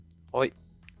Hoi,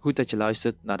 goed dat je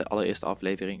luistert naar de allereerste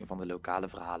aflevering van de Lokale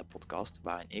Verhalen podcast,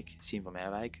 waarin ik, Siem van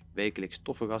Merwijk, wekelijks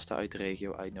toffe gasten uit de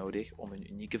regio uitnodig om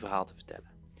hun unieke verhaal te vertellen.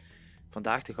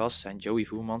 Vandaag de gast zijn Joey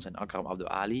Voermans en Akram Abdou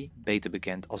Ali, beter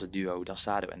bekend als het duo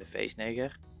Dansado en de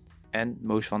Feestneger, en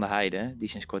Moos van der Heijden, die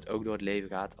sinds kort ook door het leven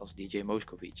gaat als DJ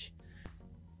Moskovic.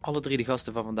 Alle drie de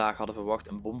gasten van vandaag hadden verwacht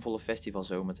een bomvolle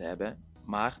festivalzomer te hebben,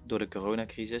 maar door de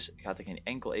coronacrisis gaat er geen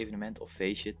enkel evenement of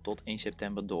feestje tot 1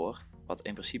 september door, wat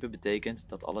in principe betekent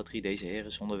dat alle drie deze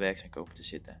heren zonder werk zijn komen te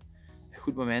zitten. Een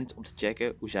goed moment om te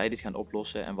checken hoe zij dit gaan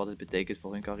oplossen en wat het betekent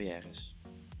voor hun carrières.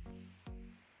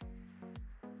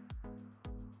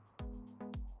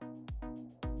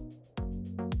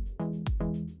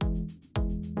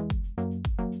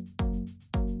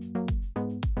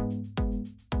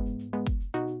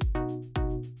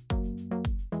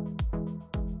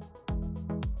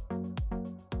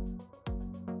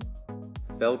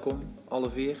 Welkom, alle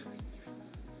vier.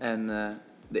 En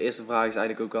de eerste vraag is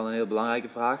eigenlijk ook wel een heel belangrijke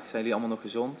vraag. Zijn jullie allemaal nog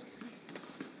gezond?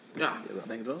 Ja, dat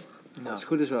denk ik wel. Als het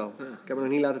goed is wel. Ja. Ik heb het nog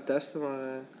niet laten testen, maar...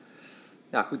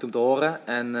 Ja, goed om te horen.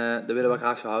 En dat willen we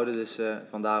graag zo houden. Dus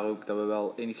vandaar ook dat we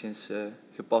wel enigszins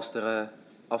gepastere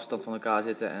afstand van elkaar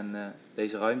zitten en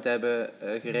deze ruimte hebben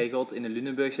geregeld. In de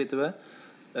Lunenburg zitten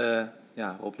we.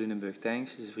 Rob Lunenburg,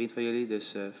 thanks. Is een vriend van jullie.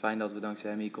 Dus fijn dat we dankzij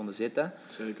hem hier konden zitten.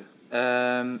 Zeker.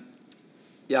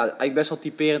 Eigenlijk best wel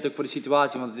typerend ook voor de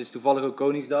situatie, want het is toevallig ook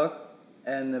Koningsdag.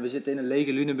 En we zitten in een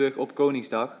lege Lunenburg op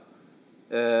Koningsdag.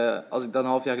 Als ik dat een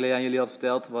half jaar geleden aan jullie had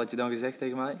verteld, wat had je dan gezegd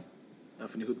tegen mij?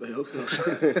 Even niet goed bij je hoofd was.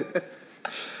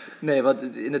 Nee,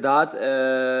 want inderdaad,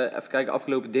 even kijken,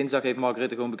 afgelopen dinsdag heeft Mark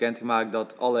Rutte gewoon bekendgemaakt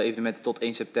dat alle evenementen tot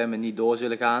 1 september niet door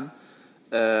zullen gaan.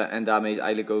 En daarmee is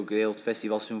eigenlijk ook heel het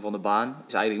festivalseizoen van de baan.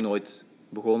 Is eigenlijk nooit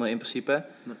begonnen in principe.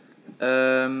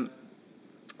 Nee.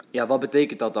 Wat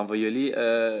betekent dat dan voor jullie?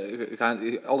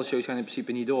 Alle shows gaan in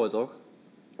principe niet door, toch?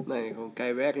 Nee, gewoon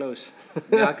werkloos.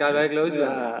 Ja, werkloos?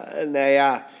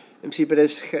 In principe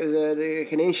is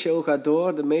geen één show gaat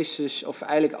door. De meeste, of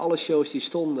eigenlijk alle shows die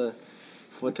stonden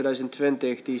voor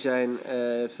 2020, die zijn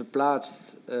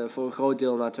verplaatst voor een groot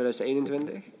deel naar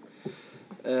 2021.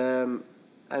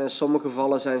 En in sommige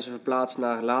gevallen zijn ze verplaatst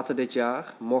naar later dit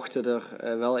jaar. Mochten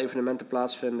er wel evenementen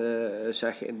plaatsvinden,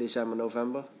 zeg in december,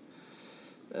 november.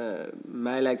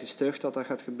 Mij lijkt het stug dat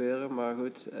gaat gebeuren, maar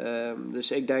goed.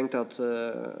 Dus ik denk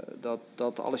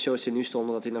dat alle shows die nu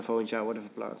stonden, dat die naar volgend jaar worden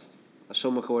verplaatst.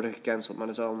 Sommige worden gecanceld, maar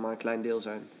dat zal maar een klein deel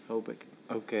zijn, hoop ik.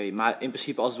 Oké, maar in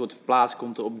principe als het wordt verplaatst,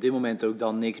 komt er op dit moment ook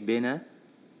dan niks binnen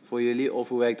voor jullie? Of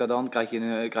hoe werkt dat dan? Krijg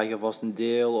je alvast een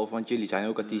deel? Of, want jullie zijn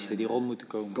ook artiesten die rond moeten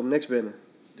komen. Er komt niks binnen.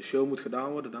 De show moet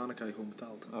gedaan worden, daarna krijg je gewoon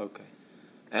betaald. Oké.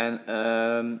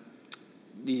 En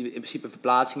die in principe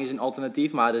verplaatsing is een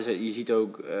alternatief, maar dus, je ziet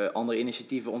ook andere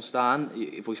initiatieven ontstaan.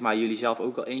 Volgens mij jullie zelf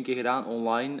ook al 1 keer gedaan,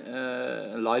 online,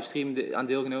 een livestream aan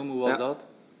deelgenomen. Hoe was dat?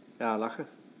 Ja, lachen.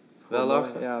 Wel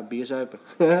lachen? Ja, bier zuipen.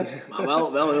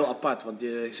 Maar wel heel apart, want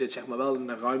je zit zeg maar wel in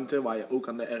een ruimte waar je ook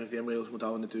aan de RIVM-regels moet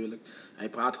houden natuurlijk. En je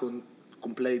praat gewoon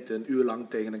compleet een uur lang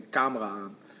tegen een camera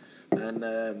aan. En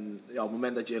op het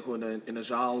moment dat je gewoon in een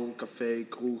zaal, café,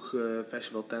 kroeg,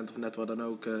 festivaltent of net waar dan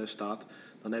ook staat,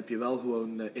 dan heb je wel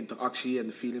gewoon interactie en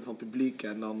de feeling van het publiek.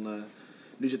 En dan,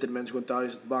 nu zitten de mensen gewoon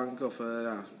thuis op de bank of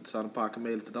er staan een paar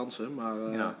kamelen te dansen, maar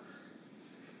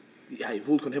je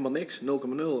voelt gewoon helemaal niks,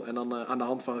 0,0. En dan aan de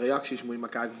hand van reacties moet je maar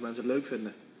kijken of mensen het leuk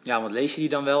vinden. Ja, want lees je die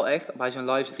dan wel echt bij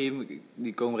zo'n livestream?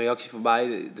 Die komen reacties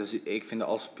voorbij. Dus ik vind het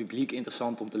als publiek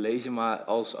interessant om te lezen, maar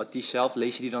als artiest zelf,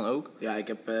 lees je die dan ook? Ja, ik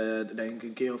heb denk ik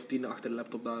een keer of 10 achter de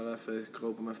laptop daar even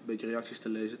gekropen om even een beetje reacties te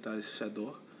lezen tijdens de set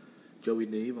door. Joey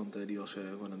niet, want die was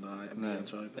gewoon aan het draaien en aan het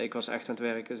zuipen. Ik was echt aan het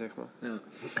werken, zeg maar. Ja.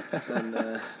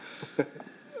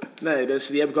 Nee, dus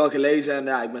die heb ik wel gelezen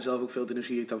en ik ben zelf ook veel te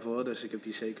nieuwsgierig daarvoor, dus ik heb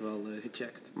die zeker wel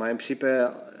gecheckt. Maar in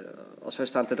principe, als wij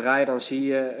staan te draaien, dan zie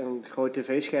je een groot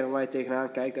tv-scherm waar je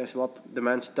tegenaan kijkt. Dat is wat de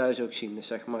mensen thuis ook zien. Dus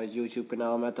zeg maar het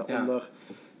YouTube-kanaal met daaronder,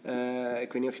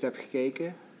 ik weet niet of je het hebt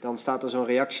gekeken, dan staat er zo'n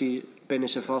reactie, pinnen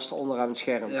ze vast onderaan het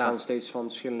scherm van steeds van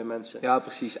verschillende mensen. Ja,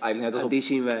 precies. Eigenlijk net als die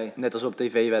zien wij. Net als op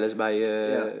tv wel eens bij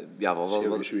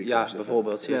bijvoorbeeld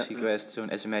Serious Serious Request, zo'n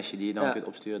sms'je die je dan kunt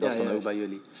opsturen, dat is dan ook bij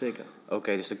jullie. Zeker.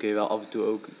 Oké, dus dan kun je wel af en toe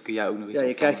ook, kun jij ook nog iets je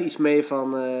opvangen. krijgt iets mee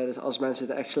van, dus als mensen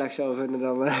het echt slecht zouden vinden,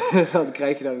 dan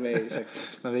krijg je dat mee. Zeg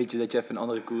maar. Dan weet je dat je even een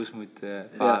andere koers moet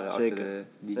varen achter zeker.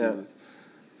 de DJ-boot.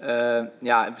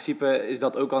 In principe is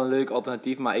dat ook al een leuk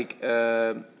alternatief, maar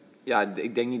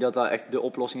ik denk niet dat dat echt de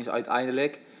oplossing is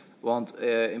uiteindelijk. Want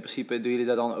in principe doen jullie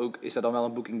dat dan ook, is dat dan wel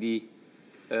een boeking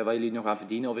waar jullie nog aan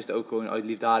verdienen? Of is het ook gewoon uit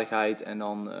liefdadigheid en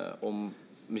dan om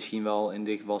misschien wel in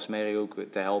dit geval Smerg ook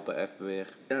te helpen even weer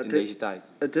in deze tijd.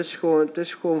 Het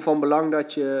is gewoon van belang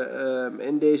dat je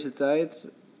in deze tijd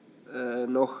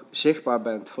nog zichtbaar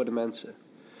bent voor de mensen.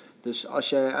 Dus als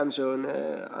jij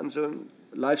aan zo'n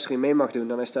livestream mee mag doen,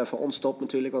 dan is het even onstop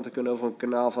natuurlijk, want dan kunnen over een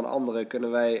kanaal van anderen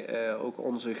kunnen wij ook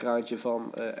onze graantje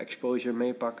van exposure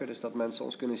meepakken, dus dat mensen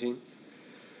ons kunnen zien.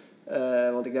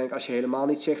 Want ik denk als je helemaal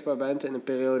niet zichtbaar bent in een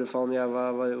periode van,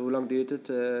 hoe lang duurt het?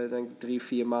 Ik denk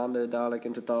 3-4 maanden dadelijk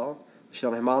in totaal. Als je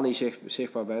dan helemaal niet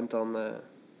zichtbaar bent, dan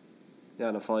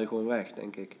val je gewoon weg,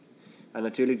 denk ik. En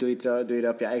natuurlijk doe je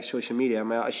dat op je eigen social media,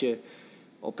 maar als je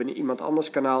op iemand anders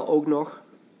kanaal ook nog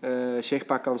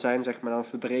zichtbaar kan zijn, zeg maar, dan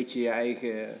verbreed je je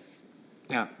eigen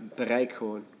bereik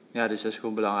gewoon. Ja, dus dat is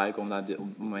gewoon belangrijk om daar op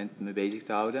het moment mee bezig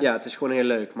te houden. Ja, het is gewoon heel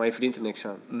leuk, maar je verdient er niks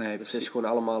aan. Nee, dus het is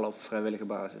gewoon allemaal op vrijwillige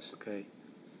basis. Oké.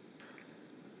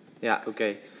 Ja,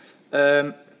 oké.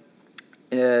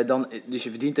 Dus je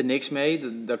verdient er niks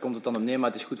mee, daar komt het dan op neer,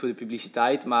 maar het is goed voor de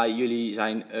publiciteit. Maar jullie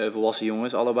zijn volwassen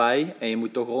jongens allebei en je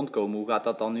moet toch rondkomen. Hoe gaat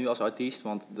dat dan nu als artiest?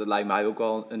 Want dat lijkt mij ook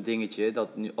wel een dingetje, dat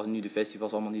als nu de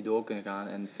festivals allemaal niet door kunnen gaan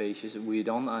en feestjes, hoe je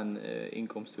dan aan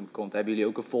inkomsten komt. Hebben jullie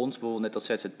ook een fonds, bijvoorbeeld net als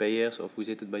ZZP'ers, of hoe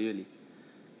zit het bij jullie?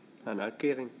 Een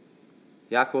uitkering.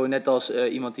 Ja, gewoon net als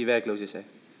iemand die werkloos is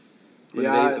echt.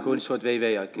 Gewoon een soort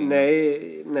WW-uitkering.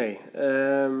 Nee.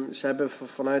 Ze hebben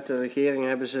vanuit de regering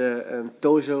hebben ze een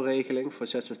TOZO-regeling voor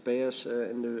ZZP'ers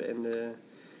in de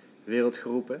wereld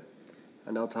geroepen.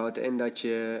 En dat houdt in dat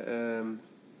je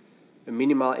een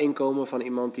minimaal inkomen van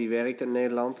iemand die werkt in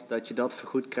Nederland, dat je dat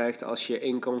vergoed krijgt als je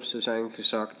inkomsten zijn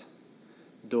gezakt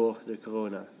door de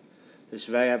corona. Dus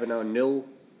wij hebben nou 0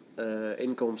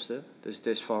 inkomsten. Dus het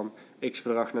is van x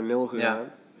bedrag naar 0 gegaan.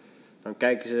 Ja. Dan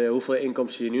kijken ze hoeveel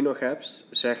inkomsten je nu nog hebt.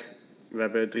 Zeg, we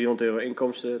hebben €300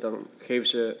 inkomsten. Dan geven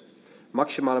ze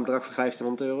maximaal een bedrag van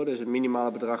 €1500. Dus het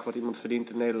minimale bedrag wat iemand verdient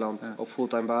in Nederland op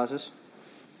fulltime basis.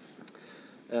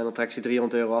 En dan trekken ze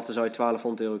 €300 af, dan zou je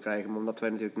 €1200 krijgen. Maar omdat wij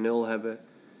natuurlijk 0 hebben,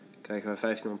 krijgen wij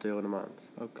 €1500 in de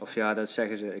maand. Okay. Of ja, dat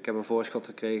zeggen ze. Ik heb een voorschot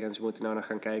gekregen en ze moeten nou nog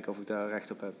gaan kijken of ik daar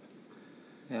recht op heb.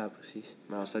 Ja, precies.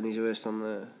 Maar als dat niet zo is, dan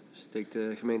steekt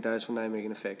de gemeentehuis van Nijmegen in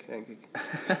de fik, denk ik.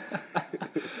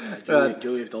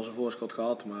 Joey heeft al zijn voorschot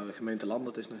gehad, maar de gemeente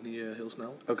Landert is nog niet heel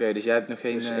snel. Oké, dus jij hebt nog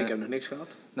geen... Dus ik heb nog niks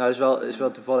gehad. Nou, dat is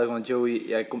wel toevallig, want Joey,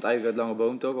 jij komt eigenlijk uit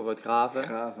Langeboom toch? Of uit Graven?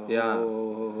 Graven, ja.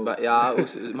 Ja,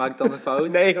 maak ik dan een fout?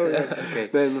 Nee, okay. Nee,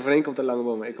 mijn vriend komt uit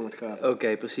Langeboom, maar ik kom uit Graven.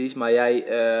 Oké, precies. Maar jij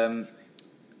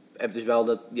hebt dus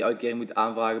wel die uitkering moeten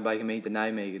aanvragen bij gemeente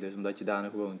Nijmegen, dus omdat je daar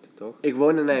nog woont, toch? Ik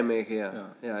woon in Nijmegen,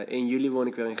 ja. 1 juli woon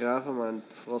ik weer in Graven, maar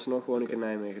vooralsnog woon ik in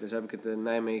Nijmegen. Dus heb ik het in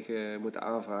Nijmegen moeten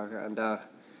aanvragen. En daar,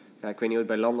 ik weet niet hoe het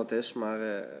bij Landert is, maar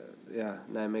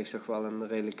Nijmegen is toch wel een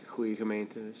redelijk goede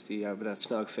gemeente. Dus die hebben dat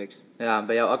snel gefixt. Ja,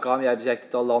 bij jou Akram, jij zegt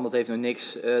het al, Landert heeft nog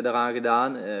niks daaraan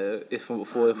gedaan. Is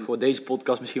voor deze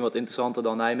podcast misschien wat interessanter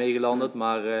dan Nijmegen Landert,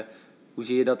 maar... Hoe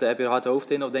zie je dat? Heb je er hard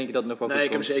hoofd in of denk je dat het nog wel goed komt?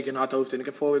 Nee, ik heb zeker een hard hoofd in. Ik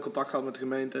heb vorige week contact gehad met de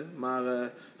gemeente.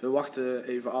 Maar we wachten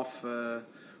even af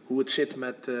hoe het zit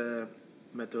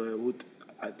met hoe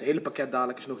het hele pakket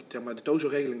dadelijk is nog... Zeg maar, de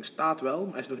TOZO-regeling staat wel,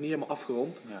 maar is nog niet helemaal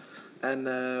afgerond. Ja. En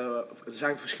er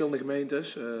zijn verschillende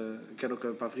gemeentes. Ik ken ook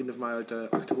een paar vrienden van mij uit de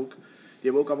Achterhoek. Die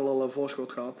hebben ook allemaal al een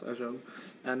voorschot gehad en zo.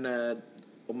 En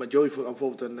met Joey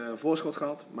bijvoorbeeld een voorschot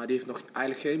gehad. Maar die heeft nog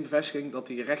eigenlijk geen bevestiging dat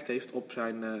hij recht heeft op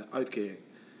zijn uitkering.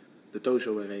 De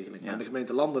TOZO-regeling. Ja. En de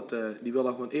gemeente Landert die wil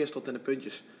dan gewoon eerst tot in de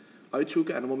puntjes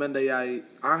uitzoeken. En op het moment dat jij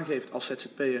aangeeft als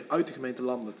ZZP'er uit de gemeente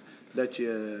Landert dat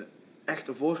je echt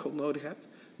een voorschot nodig hebt,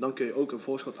 dan kun je ook een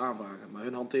voorschot aanvragen. Maar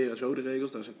hun hanteren zo de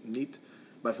regels dat ze niet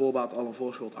bij voorbaat al een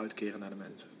voorschot uitkeren naar de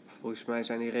mensen. Volgens mij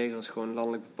zijn die regels gewoon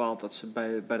landelijk bepaald dat ze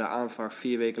bij de aanvraag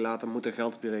 4 weken later moet er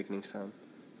geld op je rekening staan.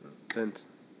 Punt.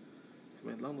 De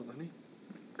gemeente Landert nog niet.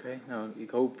 Oké, nou ik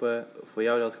hoop voor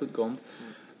jou dat het goed komt.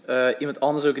 Iemand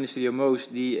anders ook in de studio, Moos,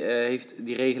 die heeft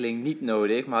die regeling niet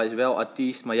nodig, maar is wel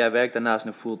artiest, maar jij werkt daarnaast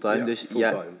nog fulltime. Ja, dus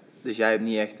fulltime. Dus jij hebt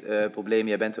niet echt problemen,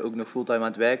 jij bent ook nog fulltime aan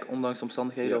het werk, ondanks de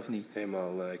omstandigheden of niet?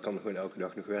 Helemaal, ik kan gewoon elke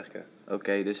dag nog werken.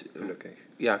 Oké, dus... Gelukkig.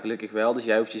 Ja, gelukkig wel, dus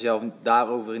jij hoeft jezelf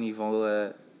daarover in ieder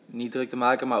geval niet druk te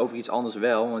maken, maar over iets anders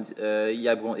wel, want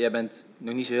jij bent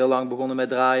nog niet zo heel lang begonnen met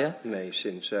draaien. Nee,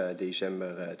 sinds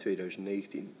december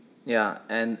 2019. Ja,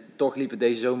 en toch liep het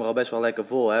deze zomer al best wel lekker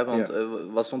vol, hè? Want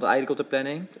wat stond er eigenlijk op de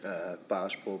planning?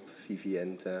 Paaspop,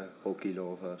 Viviente, Hockey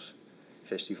Lovers,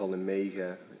 Festival in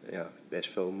Megen. Ja, best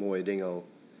veel mooie dingen al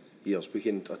die je als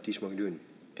beginnend artiest mag doen.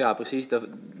 Ja, precies.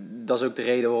 Dat is ook de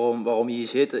reden waarom je hier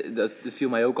zit. Dat viel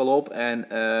mij ook al op. En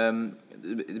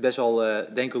best wel,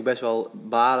 denk ik ook best wel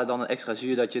balen dan een extra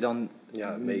zuur dat je dan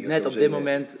net op dit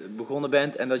moment begonnen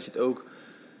bent en dat je het ook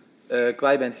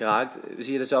kwijt bent geraakt.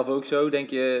 Zie je dat zelf ook zo?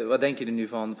 Wat denk je er nu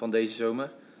van deze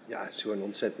zomer? ja, het is gewoon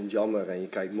ontzettend jammer. En je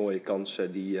krijgt mooie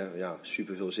kansen die je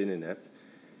super veel zin in hebt.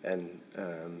 En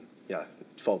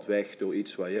het valt weg door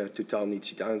iets waar je totaal niet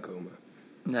ziet aankomen.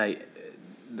 Nee,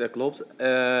 dat klopt.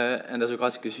 En dat is ook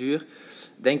hartstikke zuur.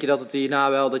 Denk je dat je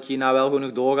hierna wel gewoon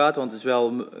nog doorgaat? Want het is wel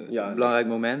een belangrijk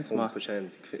moment. 100%. Maar...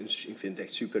 Ik vind het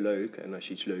echt super leuk. En als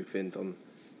je iets leuk vindt, dan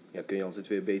kun je altijd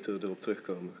weer beter erop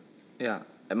terugkomen. Ja,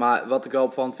 maar wat ik wel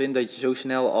opvallend vind, dat je zo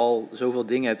snel al zoveel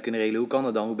dingen hebt kunnen regelen. Hoe kan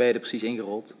dat dan? Hoe ben je er precies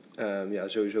ingerold?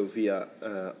 Sowieso via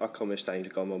Akram is het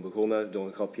eigenlijk allemaal begonnen. Door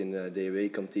een grapje in de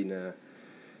DW-kantine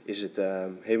is het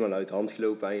helemaal uit de hand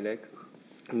gelopen eigenlijk.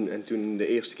 En toen de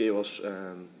eerste keer was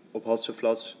op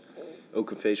Hatseflats, ook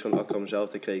een feest van Akram zelf,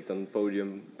 daar kreeg ik dan het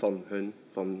podium van hun.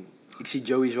 Ik zie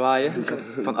Joey zwaaien,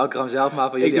 van Akram zelf, maar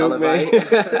van jullie allebei.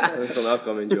 Van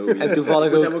Akram en Joey. En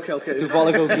toevallig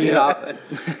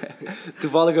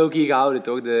ook hier gehouden,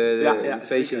 toch? Het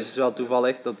feestje is wel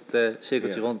toevallig dat het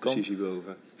cirkeltje rondkomt.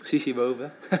 Precies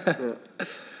hierboven.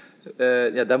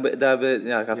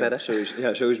 Ga verder.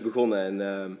 Zo is het begonnen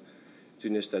en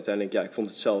toen is het uiteindelijk, ik vond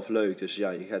het zelf leuk. Dus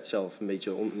je gaat zelf een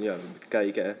beetje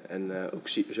bekijken. En ook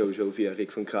sowieso via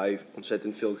Rick van Cruijff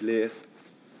ontzettend veel geleerd.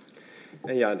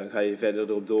 En dan ga je verder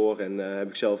erop door. En heb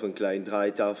ik zelf een klein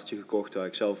draaitafeltje gekocht waar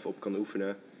ik zelf op kan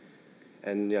oefenen.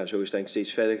 En zo is het eigenlijk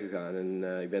steeds verder gegaan.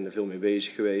 En ik ben er veel mee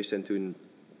bezig geweest. En toen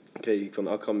kreeg ik van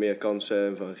Akram meer kansen.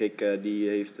 En van Rick, die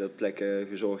heeft op plekken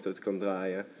gezorgd dat ik kan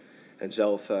draaien. En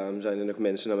zelf zijn er nog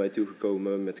mensen naar mij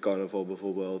toegekomen met carnaval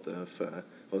bijvoorbeeld. Of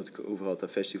wat ik over had,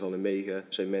 het festival in Megen.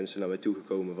 Zijn mensen naar mij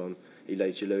toegekomen van, je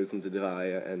lijkt je leuk om te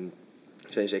draaien. En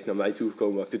zijn ze echt naar mij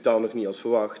toegekomen wat ik totaal nog niet had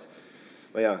verwacht.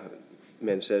 Maar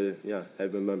mensen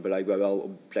hebben me blijkbaar wel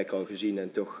op plek al gezien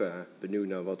en toch benieuwd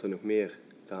naar wat er nog meer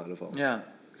te halen valt. Ja,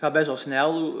 het gaat best wel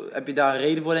snel. Heb je daar een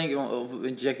reden voor, denk je? Want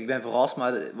je zegt, ik ben verrast,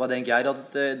 maar wat denk jij dat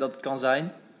het kan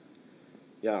zijn?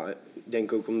 Ja, ik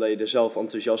denk ook omdat je er zelf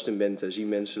enthousiast in bent, zien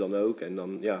mensen dan ook. En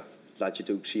dan laat je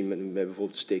het ook zien met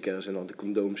bijvoorbeeld stickers en dan de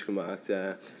condooms gemaakt.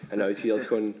 En uitgedeeld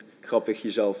gewoon grappig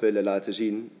jezelf willen laten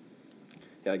zien.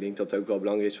 Ja, ik denk dat dat ook wel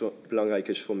belangrijk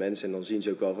is voor mensen. En dan zien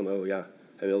ze ook wel van,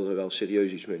 hij wil er wel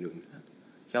serieus iets mee doen.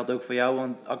 Geldt ook voor jou,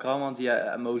 Akram,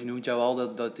 Moos noemt jou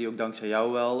al dat hij ook dankzij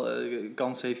jou wel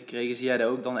kansen heeft gekregen. Zie jij dat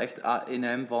ook dan echt in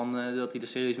hem, dat hij er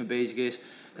serieus mee bezig is?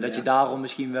 En dat je daarom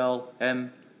misschien wel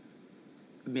hem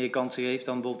meer kansen geeft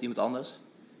dan bijvoorbeeld iemand anders?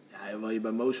 Ja, wat je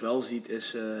bij Moos wel ziet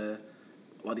is,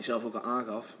 wat hij zelf ook al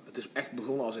aangaf, het is echt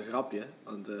begonnen als een grapje.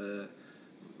 Want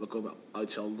we komen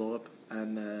uit Zeldorp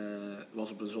en het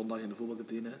was op een zondag in de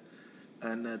voetbalkantine.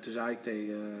 En toen zei ik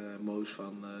tegen Moos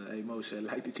van, hey Moos,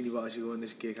 lijkt het je niet wel als je gewoon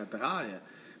eens een keer gaat draaien?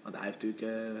 Want hij heeft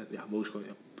natuurlijk, Moos gewoon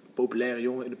een populaire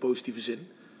jongen in de positieve zin.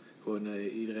 Gewoon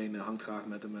iedereen hangt graag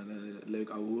met hem en leuk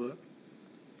ouwe hoeren.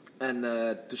 En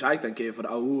toen zei ik dan een keer voor de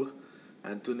ouwe hoer.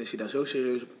 En toen is hij daar zo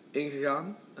serieus op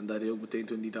ingegaan. En dat hij ook meteen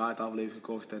toen die draaitafel heeft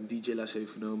gekocht en DJ-les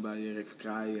heeft genomen bij Rick van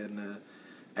Cruijff. En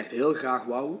echt heel graag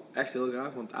wou. Echt heel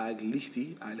graag, want eigenlijk liegt hij.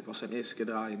 Eigenlijk was zijn eerste keer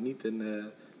draaien niet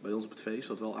bij ons op het feest,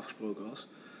 wat wel afgesproken was.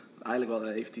 Eigenlijk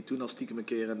heeft hij toen al stiekem een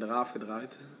keer in de raaf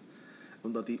gedraaid.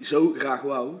 Omdat hij zo graag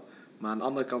wou. Maar aan de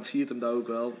andere kant zie je het hem daar ook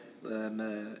wel. En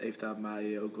heeft daar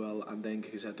mij ook wel aan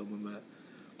denken gezet om hem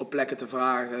op plekken te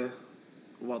vragen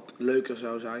wat leuker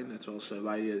zou zijn. Net zoals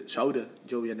wij zouden,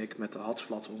 Joey en ik, met de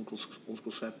Hatsflats, ons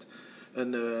concept,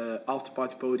 een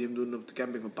afterparty podium doen op de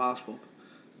camping van Paaspop.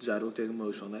 Toen zeiden we ook tegen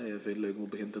Moos van, vind je het leuk om op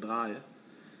begin te draaien?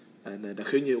 En daar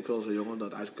gun je ook wel zo'n jongen,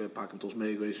 dat hij is ook een paar keer met ons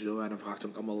mee geweest en zo. En dan vraagt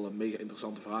hij ook allemaal mega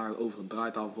interessante vragen over een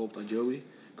draaitafel bijvoorbeeld aan Joey.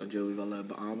 Kan Joey wel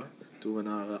beamen, toen we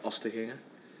naar Asten gingen.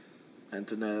 En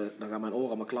toen dan gaan mijn oren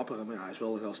allemaal klapperen. Maar hij is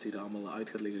wel de gast die daar allemaal uit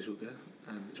gaat liggen zoeken.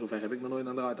 En zover heb ik nog nooit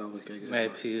naar de draaitafel gekeken. Nee,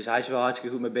 precies. Dus hij is wel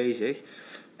hartstikke goed mee bezig.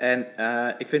 En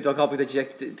ik vind het wel grappig dat je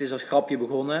zegt, het is als grapje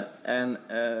begonnen. En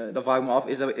dan vraag ik me af,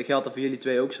 geldt dat voor jullie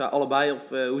twee ook allebei? Of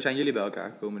hoe zijn jullie bij elkaar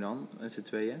gekomen dan, met z'n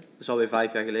tweeën? Dat is alweer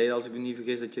 5 jaar geleden, als ik me niet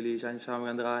vergis, dat jullie zijn samen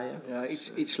gaan draaien. Ja,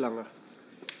 iets langer.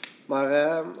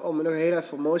 Maar om nog heel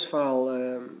even Moos verhaal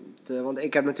want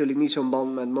ik heb natuurlijk niet zo'n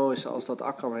band met Moos als dat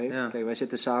Akram heeft. Ja. Kijk, wij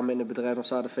zitten samen in het bedrijf van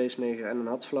Stade Feestneger en een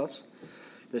Hatsflats.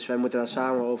 Dus wij moeten daar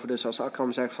samen over. Dus als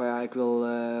Akram zegt van ik wil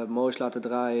Moos laten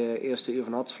draaien eerste uur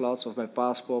van Hatsflats of bij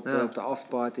Paaspop op de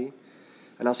afterparty.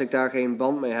 En als ik daar geen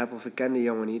band mee heb of ik ken die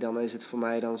jongen niet, dan is het voor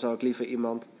mij, dan zou ik liever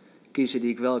iemand kiezen die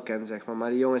ik wel ken, zeg maar. Maar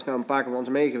die jongen is nou een paar keer met ons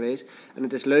mee geweest. En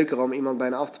het is leuker om iemand bij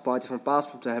een afterparty van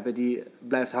Paaspop te hebben die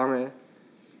blijft hangen,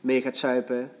 mee gaat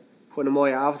zuipen, gewoon een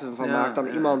mooie avond ervan maakt, dan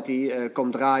iemand die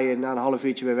komt draaien, na een half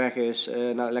uurtje weer weg is,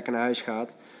 lekker naar huis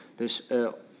gaat. Dus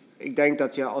ik denk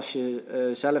dat je als je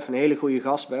zelf een hele goede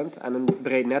gast bent en een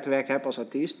breed netwerk hebt als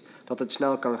artiest, dat het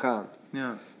snel kan gaan.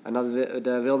 Ja. En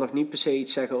dat wil nog niet per se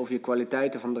iets zeggen over je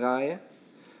kwaliteiten van draaien.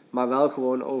 Maar wel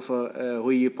gewoon over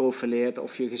hoe je je profileert,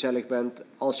 of je gezellig bent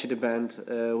als je er bent,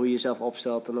 hoe je jezelf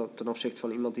opstelt ten opzichte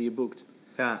van iemand die je boekt.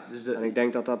 Ja, dus En ik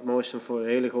denk dat Moos voor een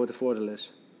hele grote voordeel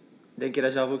is. denk je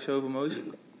daar zelf ook zo over, Moos?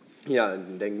 Ja,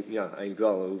 ik denk eigenlijk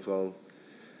wel. Overal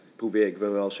probeer ik me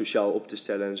wel sociaal op te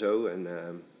stellen en zo. En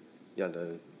dat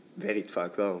werkt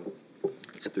vaak wel op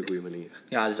de goede manier.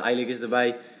 Ja, dus eigenlijk is het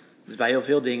bij heel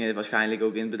veel dingen, waarschijnlijk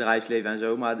ook in het bedrijfsleven en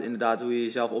zo, maar inderdaad hoe je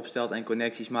jezelf opstelt en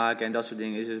connecties maken en dat soort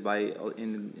dingen is dus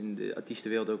in de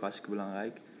artiestenwereld ook hartstikke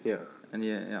belangrijk. Ja. En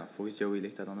volgens Joey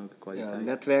ligt daar dan ook een kwaliteit. Ja,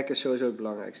 netwerken is sowieso het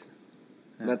belangrijkste.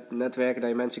 Ja. Netwerken, dat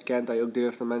je mensen kent, dat je ook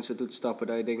durft naar mensen toe te stappen,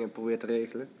 dat je dingen probeert te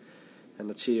regelen. En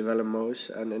dat zie je wel in Moos.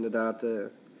 En inderdaad,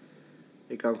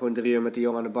 ik kan gewoon 3 uur met die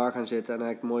jongen aan de bar gaan zitten en dan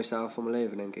heb ik de mooiste avond van mijn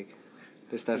leven, denk ik.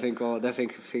 Dus dat vind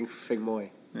ik mooi.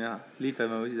 Ja, lief hè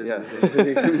Moos. Ja,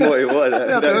 mooie woorden.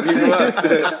 Ja, dat heb ik niet verwacht.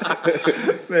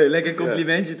 Nee, lekker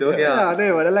complimentje toch? Ja,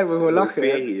 nee, maar dat lijkt me gewoon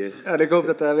lachen. Hier. Ja, ik hoop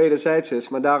dat dat wederzijds is.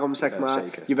 Maar daarom zeg maar,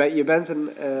 zeker. je bent een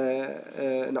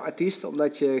artiest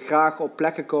omdat je graag op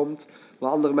plekken komt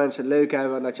waar andere mensen het leuk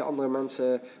hebben. En dat je andere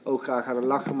mensen ook graag aan het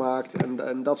lachen maakt.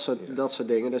 En dat soort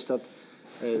dingen. Dus dat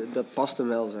past hem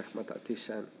wel, zeg maar, het artiest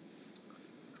zijn.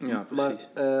 Ja, precies.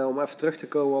 Maar om even terug te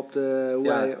komen op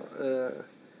hoe hij...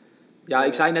 Ja,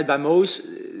 ik zei net bij Moos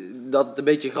dat het een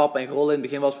beetje grap en grol in het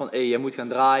begin was van je moet gaan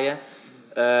draaien.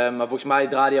 Maar volgens mij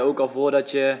draaide je ook al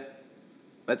voordat je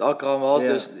met Akram was.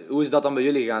 Ja. Dus hoe is dat dan bij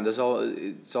jullie gegaan? Het zal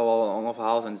wel een ander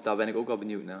verhaal zijn, dus daar ben ik ook wel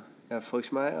benieuwd naar. Ja, volgens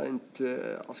mij, heb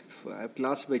ik het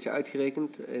laatst een beetje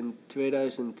uitgerekend, in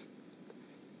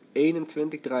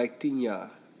 2021 draai ik 10 jaar.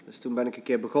 Dus toen ben ik een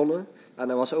keer begonnen. En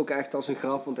dat was ook echt als een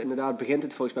grap, want inderdaad begint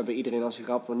het volgens mij bij iedereen als een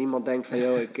grap. Want niemand denkt van,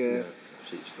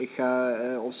 ik ga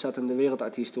ontzettend de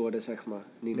wereldartiest worden, zeg maar.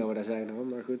 Niet dat we daar zijn hoor,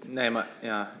 maar goed. Nee, maar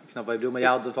ja, ik snap wat je bedoelt. Maar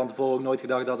jij had van tevoren ook nooit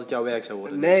gedacht dat het jouw werk zou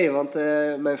worden? Nee, want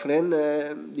mijn vriendin,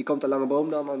 die komt uit Langeboom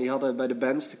dan. En die hadden bij de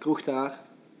bands, de kroeg daar,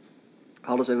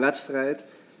 hadden ze een wedstrijd.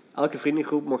 Elke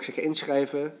vriendengroep mocht zich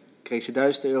inschrijven. Kreeg ze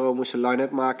 €1000, moest ze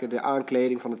line-up maken, de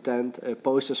aankleding van de tent,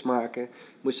 posters maken.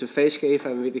 Moest ze een feest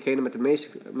geven en degene met de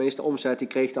meeste omzet, die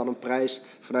kreeg dan een prijs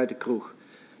vanuit de kroeg.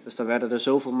 Dus dan werden er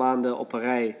zoveel maanden op een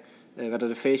rij werden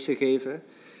er feesten gegeven.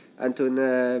 En toen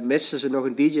misten ze nog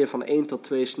een DJ van 1 tot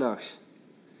 2 s'nachts.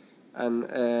 En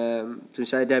toen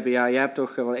zei Debbie, ja, jij hebt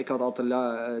toch... Want ik had altijd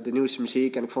de nieuwste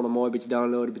muziek en ik vond het mooi, een beetje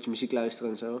downloaden, een beetje muziek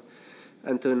luisteren en zo.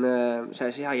 En toen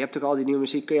zei ze, ja, je hebt toch al die nieuwe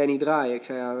muziek, kun jij niet draaien? Ik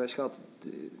zei, ja, schat,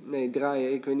 nee,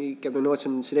 draaien, ik weet niet, ik heb nog nooit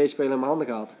zo'n cd-speler in mijn handen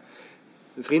gehad.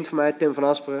 Een vriend van mij, Tim van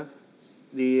Asperen,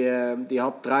 die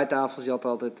had draaitafels, die had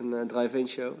altijd een drive-in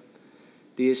show.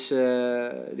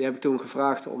 Die heb ik toen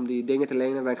gevraagd om die dingen te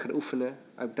lenen, ben ik gaan oefenen.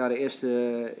 Heb ik daar de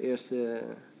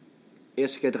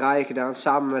eerste keer draaien gedaan,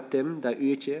 samen met Tim, dat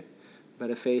uurtje, bij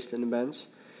de feesten en de bands.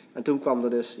 En toen kwam er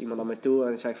dus iemand naar mij toe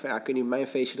en zei van, ja, kun je niet bij mij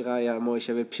een feestje draaien? Ja, mooi,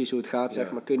 je weet precies hoe het gaat,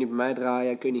 zeg maar. Kun je niet bij mij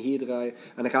draaien, kun je niet hier draaien?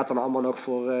 En dat gaat dan allemaal nog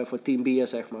voor 10 bier,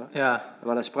 zeg maar. Ja.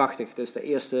 Maar dat is prachtig. Dus de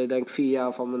eerste, denk ik, 4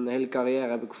 jaar van mijn hele carrière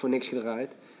heb ik voor niks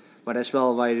gedraaid. Maar dat is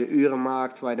wel waar je de uren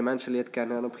maakt, waar je de mensen leert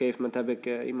kennen. En op een gegeven moment heb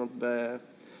ik iemand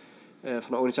van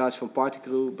de organisatie van Party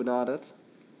Crew benaderd.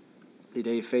 Die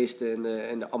deed feesten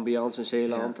in de ambiance in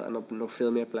Zeeland en op nog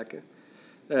veel meer plekken.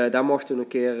 Daar mocht ik toen een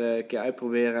keer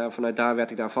uitproberen. En vanuit daar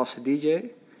werd ik daar vaste DJ.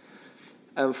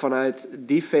 En vanuit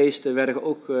die feesten werden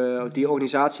ook... die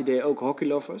organisatie deed ook Hockey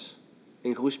Lovers.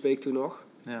 In Groesbeek toen nog.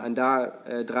 Ja. En daar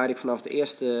draaide ik vanaf het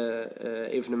eerste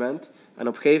evenement. En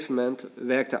op een gegeven moment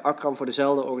werkte Akram voor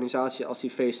dezelfde organisatie als die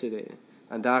feesten deden.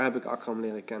 En daar heb ik Akram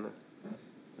leren kennen.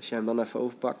 Als jij hem dan even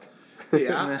overpakt.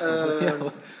 Ja,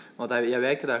 want jij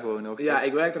werkte daar gewoon ook? Ja,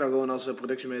 ik werkte daar gewoon als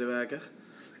productiemedewerker.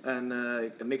 En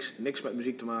ik had niks met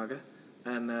muziek te maken.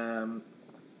 En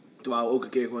toen waren we ook een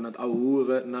keer gewoon aan het ouwe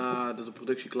hoeren nadat de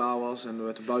productie klaar was. En we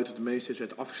werden buiten de mainstage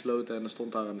werd afgesloten en er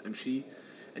stond daar een MC.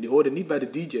 En die hoorde niet bij de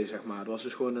DJ, zeg maar. Het was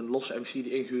dus gewoon een losse MC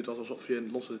die ingehuurd was alsof je een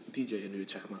losse DJ inhuurt,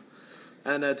 zeg maar.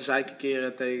 En toen zei ik een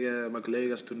keer tegen mijn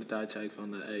collega's toen de tijd, zei ik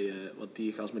van, wat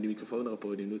die gast met die microfoon op het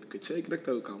podium doet, kun je zeker dat ik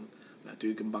het ook kan.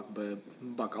 Natuurlijk een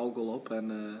bak alcohol op en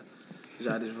toen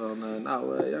zeiden ze van,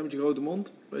 jij met je grote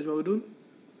mond, weet je wat we doen?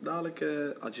 Dadelijk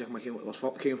had je zeg maar,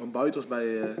 ging van buiten, was bij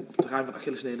het terrein van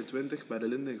Achilles 29, bij de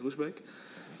Linde in Groesbeek.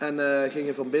 En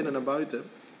gingen van binnen naar buiten,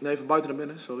 nee van buiten naar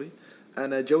binnen, sorry.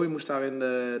 En Joey moest daar in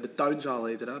de tuinzaal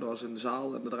heten, dat was een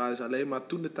zaal en daar draaiden ze alleen maar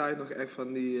toen de tijd nog echt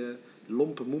van die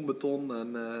lompe moenbeton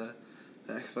en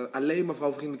echt van, alleen maar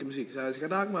vrouwvriendelijke muziek. Zeiden ze, ga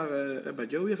daar maar bij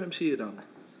Joey of MC'en dan.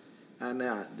 En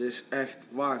ja, dus echt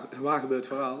waar gebeurt het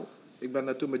verhaal. Ik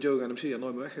ben toen met Joey gaan MC'en en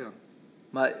nooit meer weggegaan.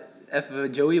 Maar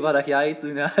even Joey, wat dacht jij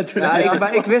toen?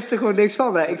 Maar ik wist er gewoon niks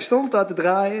van. Hè. Ik stond daar te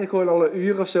draaien, gewoon al een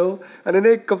uur of zo. En in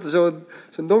één keer komt er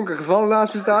zo'n donker geval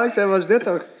naast me staan. Ik zei, wat is dit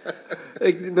toch?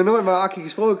 Ik heb nog nooit maar Akkie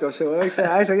gesproken of zo.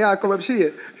 Hij zei, ja, kom even zie je.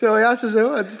 Ik zei, ja, is dat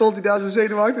zo? En toen stond hij daar zo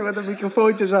zenuwachtig met een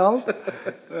microfoontje in zijn hand.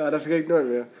 Ja, dat vergeet ik nooit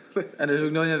meer. En dat is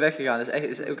ook nooit meer weggegaan. Dat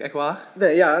is ook echt waar?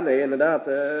 Nee, inderdaad.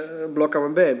 Een blok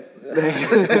aan mijn been.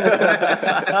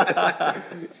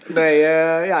 Nee,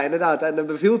 ja, inderdaad. En dat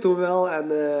beviel toen wel. En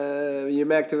je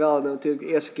merkte wel natuurlijk de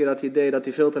eerste keer dat hij deed dat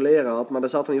hij veel te leren had. Maar er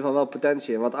zat in ieder geval wel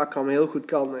potentie in. Wat Akram heel goed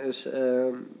kan is...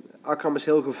 Akram is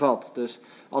heel gevat. Dus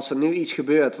als er nu iets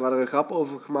gebeurt waar er een grap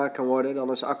over gemaakt kan worden...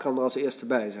 dan is Akram er als eerste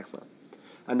bij, zeg maar.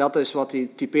 En dat is wat hij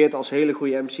typeert als hele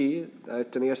goede MC. Hij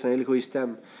heeft ten eerste een hele goede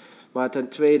stem. Maar ten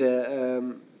tweede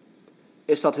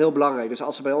is dat heel belangrijk. Dus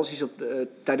als er bij ons iets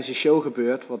tijdens een show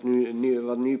gebeurt, wat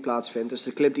nu plaatsvindt, dus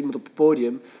er klimt iemand op het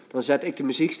podium, dan zet ik de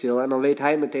muziek stil en dan weet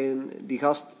hij meteen die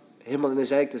gast helemaal in de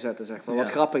zeik te zetten, zeg maar. Ja.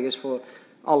 Wat grappig is voor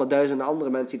alle duizenden andere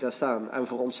mensen die daar staan en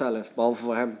voor onszelf, behalve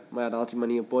voor hem. Maar ja, daar had hij maar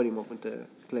niet een podium op moeten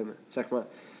klimmen, zeg maar.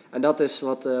 En dat is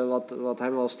wat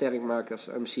hem wel sterk maakt als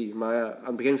MC. Maar ja, aan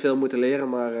het begin veel moeten leren,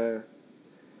 maar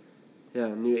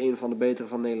nu een van de betere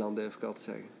van Nederland, durf ik al te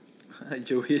zeggen.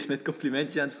 Joey is met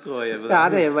complimentjes aan het strooien. Ja,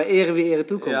 nee, maar ere wie ere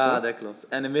toekomt. Ja, hoor. dat klopt.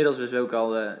 En inmiddels is ook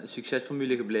al een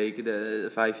succesformule gebleken. De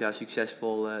 5 jaar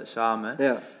succesvol samen.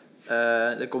 Ja.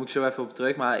 Daar kom ik zo even op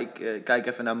terug. Maar ik kijk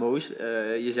even naar Moos.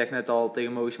 Je zegt net al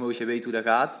tegen Moos, je weet hoe dat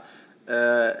gaat.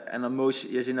 En dan Moos,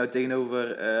 je zit nou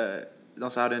tegenover...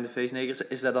 dan zouden in de feestnegers.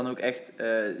 Is dat dan ook echt...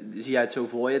 zie jij het zo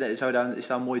voor je? Is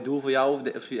dat een mooi doel voor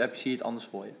jou? Of zie je het anders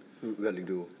voor je? Welk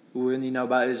doel? Hoe die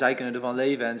nou zij kunnen ervan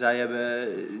leven en zij hebben,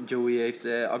 Joey heeft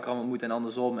Akram ontmoet en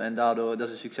andersom en daardoor, dat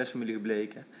is een succesformule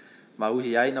gebleken. Maar hoe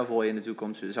zie jij het nou voor je in de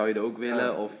toekomst? Zou je dat ook willen?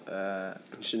 Ja. Of,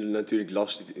 Het is natuurlijk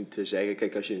lastig te zeggen.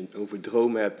 Kijk, als je over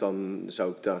dromen hebt, dan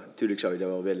zou ik dat, natuurlijk zou je dat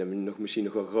wel willen, misschien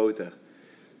nog wel groter.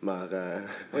 Maar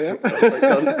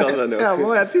kan dat nog. Ja,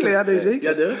 mooi, ja, tuurlijk, ja, deze zeker.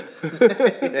 Jij durft?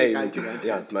 Nee,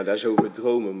 ja, maar dat is over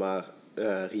dromen, maar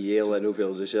reëel en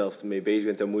hoeveel je er zelf mee bezig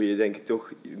bent, dan moet je denk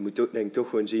ik toch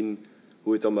gewoon zien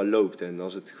hoe het allemaal loopt. En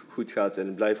als het goed gaat en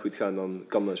het blijft goed gaan, dan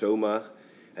kan dat zomaar.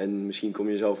 En misschien kom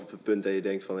je zelf op het punt dat je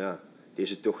denkt van ja, dit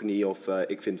is het toch niet. Of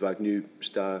ik vind waar ik nu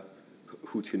sta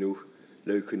goed genoeg,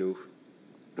 leuk genoeg.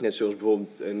 Net zoals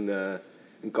bijvoorbeeld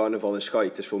een carnaval in Schaik,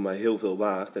 dat is voor mij heel veel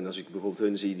waard. En als ik bijvoorbeeld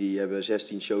hun zie, die hebben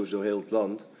 16 shows door heel het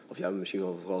land. Of ja, misschien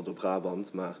wel vooral door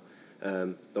Brabant. Maar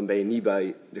dan ben je niet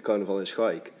bij de carnaval in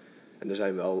Schaik. En er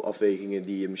zijn wel afwegingen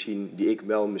die ik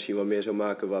wel misschien wel meer zou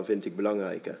maken, waar vind ik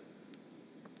belangrijker.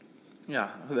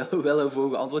 ja, wel over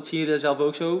hoge antwoord. Zie je dat zelf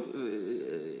ook zo?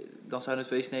 Dan zou het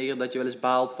feestneger dat je wel eens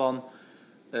baalt van...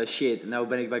 shit, nou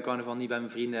ben ik bij carnaval niet bij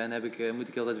mijn vrienden en moet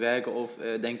ik heel tijd werken? Of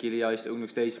denken jullie juist ook nog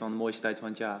steeds van de mooiste tijd van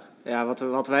het jaar? Ja,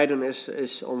 wat wij doen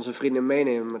is onze vrienden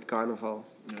meenemen met carnaval.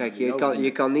 Ja, Kijk,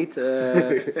 je kan niet...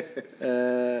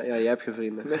 ja, je hebt geen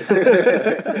vrienden.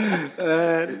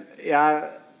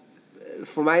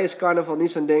 Voor mij is carnaval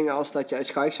niet zo'n ding als dat je uit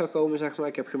Schaik zou komen, zeg maar.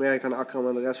 Ik heb gemerkt aan Akram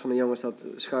en de rest van de jongens dat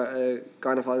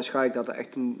carnaval in Schaik dat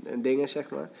echt een ding is, zeg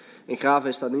maar. In Graven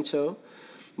is dat niet zo.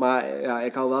 Maar ja,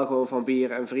 ik hou wel gewoon van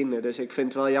bier en vrienden. Dus ik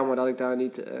vind het wel jammer dat ik daar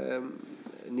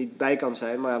niet bij kan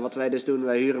zijn. Maar wat wij dus doen,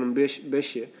 wij huren een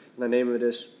busje. En dan nemen we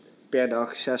dus per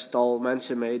dag 6-tal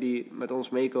mensen mee die met ons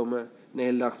meekomen. De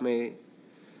hele dag mee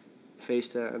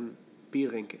feesten en bier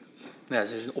drinken. Ja, dus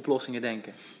het is een oplossingen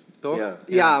denken, toch?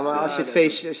 Ja, maar als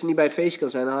je niet bij het feest kan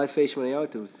zijn, dan haal je het feestje maar naar jou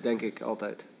toe. Denk ik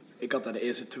altijd. Ik had daar de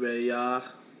eerste 2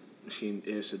 jaar, misschien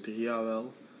de eerste 3 jaar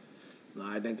wel.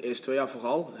 Nou, ik denk de eerste 2 jaar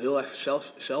vooral heel erg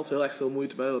zelf heel erg veel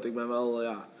moeite mee. Want ik ben wel,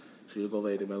 zoals jullie wel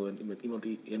weten, ik ben iemand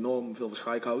die enorm veel van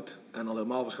Schaik houdt. En al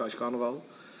helemaal van Schaiks carnaval.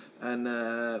 En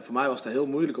voor mij was het heel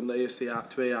moeilijk om de eerste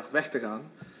 2 jaar weg te gaan.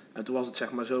 En toen was het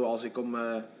zeg maar zo, als ik om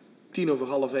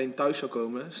 1:10 thuis zou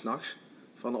komen, 's nachts,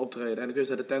 van een optreden. En ik wist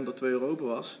dat de tent tot 2 uur open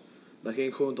was. Dan ging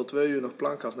ik gewoon tot 2 uur nog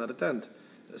plankgas naar de tent.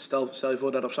 Stel je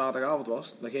voor dat het op zaterdagavond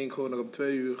was. Dan ging ik gewoon nog om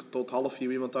 2 uur tot 3:30 bij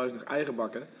iemand thuis nog eieren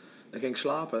bakken. Dan ging ik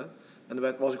slapen. En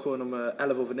dan was ik gewoon om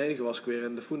 9:11 was ik weer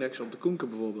in de Phoenix op de Koenken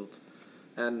bijvoorbeeld.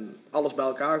 En alles bij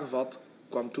elkaar gevat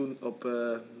kwam toen op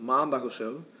maandag of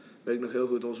zo. Weet ik nog heel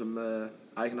goed, onze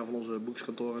eigenaar van onze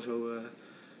boekskantoor en zo, een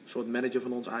soort manager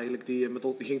van ons eigenlijk, die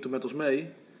ging toen met ons mee.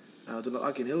 Toen had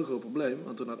Akkie een heel groot probleem,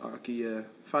 want toen had Akkie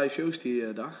 5 shows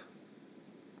die dag.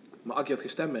 Maar Akkie had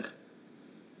geen stem meer.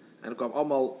 En dat kwam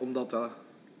allemaal omdat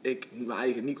ik mijn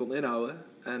eigen niet kon inhouden.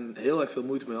 En heel erg veel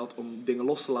moeite mee had om dingen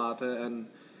los te laten. En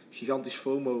gigantisch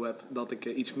FOMO heb dat ik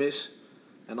iets mis.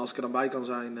 En als ik er dan bij kan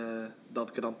zijn, dat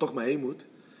ik er dan toch mee heen moet.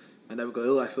 En daar heb ik al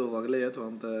heel erg veel van geleerd.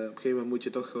 Want op een gegeven moment moet je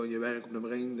toch gewoon je werk op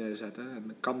nummer 1 zetten. En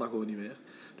dat kan dat gewoon niet meer.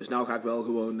 Dus nou ga ik wel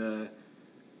gewoon,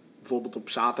 bijvoorbeeld op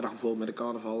zaterdag bijvoorbeeld met de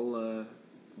carnaval,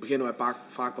 beginnen wij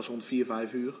vaak pas rond 4-5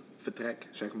 uur, vertrek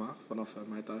zeg maar, vanaf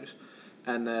mij thuis.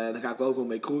 En dan ga ik wel gewoon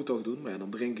mee kroegtocht doen, maar ja, dan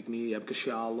drink ik niet, heb ik een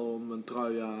sjaal om, een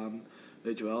trui aan,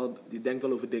 weet je wel. Die denkt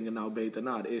wel over dingen nou beter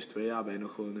na. De eerste 2 jaar ben je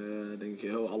nog gewoon, denk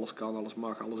je, alles kan, alles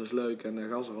mag, alles is leuk en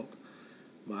gas erop.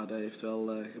 Maar dat heeft wel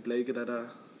gebleken dat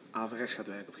averechts gaat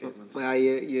werken op een gegeven moment. Maar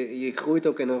ja, je groeit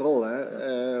ook in een rol. Hè?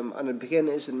 Aan het begin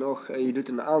is het nog, je doet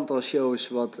een aantal shows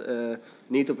wat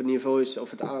niet op het niveau is,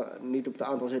 of niet op het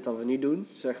aantal zit dat we nu doen,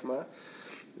 zeg maar.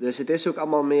 Dus het is ook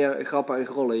allemaal meer grappen en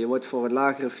grollen. Je wordt voor een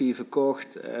lagere fee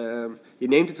verkocht. Je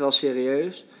neemt het wel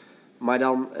serieus. Maar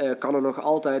dan kan er nog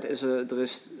altijd, er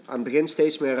is aan het begin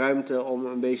steeds meer ruimte om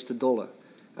een beetje te dollen.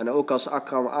 En ook als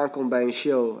Akram aankomt bij een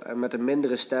show en met een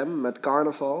mindere stem, met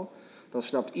carnaval, dan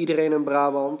snapt iedereen in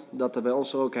Brabant dat er bij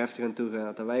ons er ook heftig aan toe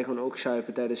gaat. Dat wij gewoon ook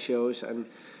zuipen tijdens shows.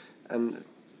 En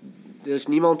er is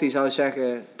niemand die zou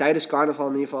zeggen, tijdens carnaval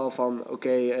in ieder geval, van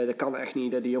oké, dat kan echt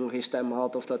niet dat die jongen geen stem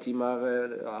had of dat hij maar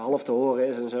half te horen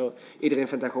is en zo. Iedereen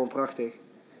vindt dat gewoon prachtig.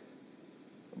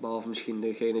 Behalve misschien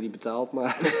degene die betaalt,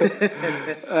 maar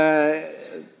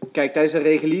kijk, tijdens een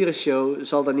reguliere show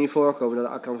zal dat niet voorkomen dat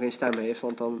Akram geen stem heeft,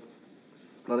 want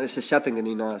dan is de setting er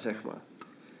niet na, zeg maar.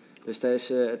 Dus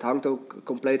het hangt ook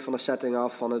compleet van de setting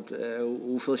af, van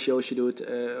hoeveel shows je doet,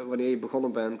 wanneer je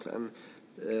begonnen bent. En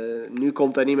nu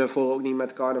komt dat niet meer voor, ook niet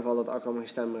met carnaval, dat Akram geen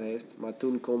stem meer heeft. Maar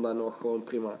toen kon dat nog gewoon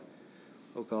prima.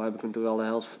 Ook al heb ik hem toen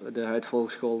wel de huid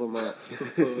volgescholden, maar...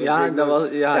 Ja, dat was...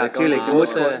 Ja, tuurlijk.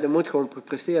 Er moet gewoon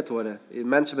gepresteerd worden.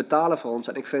 Mensen betalen voor ons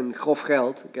en ik vind grof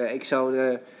geld. Ik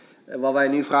zou... wat wij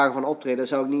nu vragen van optreden,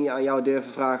 zou ik niet aan jou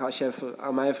durven vragen als je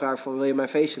aan mij vraagt van wil je mijn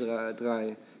feestje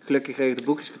draaien. Gelukkig kregen de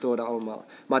boekingskantoor dat allemaal.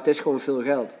 Maar het is gewoon veel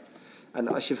geld. En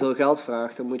als je veel geld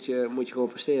vraagt, dan moet je gewoon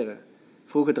presteren.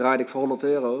 Vroeger draaide ik voor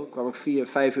 €100, kwam ik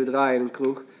 4-5 uur draaien in een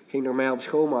kroeg, ging er mee op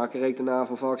schoonmaken, reed daarna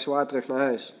van Valkenswaard terug naar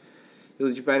huis. Je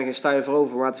hield je bijna geen stuiver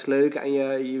over, maar het is leuk en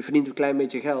je verdient een klein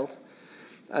beetje geld.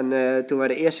 En toen wij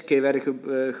de eerste keer werden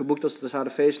geboekt als de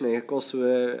Zaden Feestnegen, kosten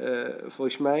we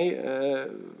volgens mij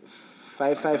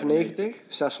 €5,95,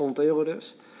 €600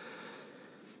 dus.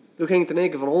 Toen ging het in één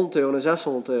keer van €100 naar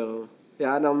 €600.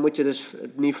 Ja, dan moet je dus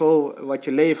het niveau wat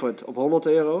je levert op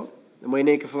 €100, dan moet je in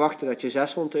één keer verwachten dat je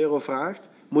 €600 vraagt.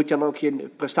 Moet je dan ook je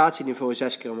prestatieniveau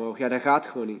 6 keer omhoog? Ja, dat gaat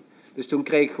gewoon niet. Dus toen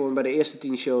kreeg ik gewoon bij de eerste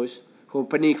 10 shows gewoon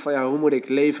paniek van ja, hoe moet ik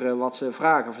leveren wat ze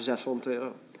vragen voor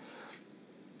 €600?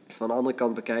 Van de andere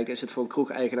kant bekijkt is het voor een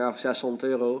kroeg-eigenaar voor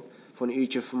 €600 voor een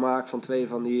uurtje vermaak van 2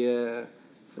 van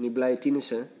die blije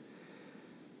tienissen.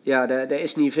 Ja, dat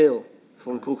is niet veel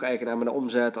voor een kroeg-eigenaar met een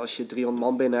omzet. Als je 300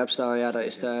 man binnen hebt staan, ja, dan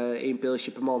is dat 1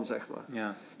 pilsje per man, zeg maar.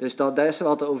 Ja. Dus dat is er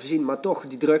wel te overzien. Maar toch,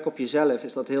 die druk op jezelf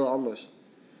is dat heel anders.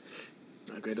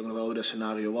 Nou, ik weet ook nog wel hoe dat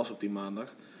scenario was op die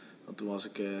maandag. Want toen was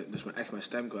ik dus echt mijn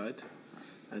stem kwijt.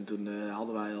 En toen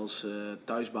hadden wij als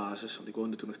thuisbasis, want ik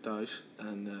woonde toen nog thuis.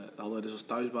 En hadden wij dus als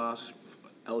thuisbasis,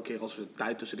 elke keer als we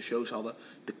tijd tussen de shows hadden,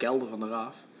 de kelder van de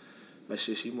Raaf. Bij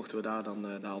Sissy mochten we daar dan,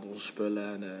 daar hadden we onze spullen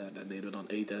en daar deden we dan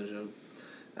eten en zo.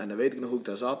 En dan weet ik nog hoe ik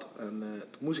daar zat. En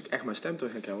toen moest ik echt mijn stem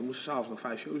terug gaan krijgen. We moesten s'avonds nog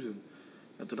 5 shows doen.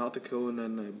 En toen had ik gewoon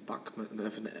een bak,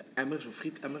 even een emmer, zo'n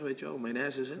frietemmer, weet je wel,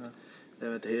 mayonaise zit. Ja.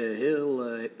 Met heel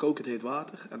kokend heet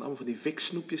water en allemaal van die Vicks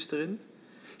snoepjes erin.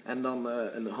 En dan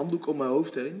een handdoek om mijn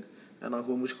hoofd heen. En dan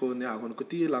moest ik gewoon een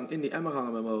kwartier lang in die emmer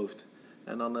hangen met mijn hoofd.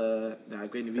 En dan,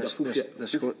 ik weet niet wie dat foefje...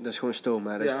 Dat is gewoon stoom,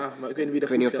 hè? Ja, maar ik weet niet wie dat foefje... Ik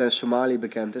weet niet of het in Somalië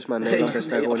bekend is, maar in Nederland is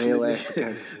dat gewoon heel erg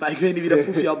bekend. Maar ik weet niet wie dat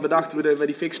foefje had bedacht toen we met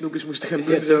die Vicks snoepjes moesten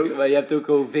gaan doen. Maar je hebt ook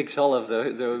gewoon Vicks half zo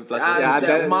in plaats van...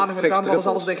 Ja, maandag met carnaval was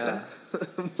alles dicht, hè?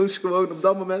 Moest gewoon op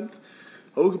dat moment,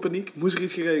 hoge paniek, moest er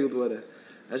iets geregeld worden.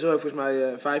 En zo heb ik volgens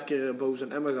mij 5 keer boven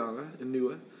zijn emmer gehangen, een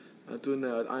nieuwe. En toen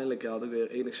uiteindelijk had ik weer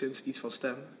enigszins iets van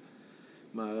stem.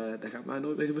 Maar dat gaat mij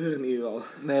nooit meer gebeuren in ieder geval.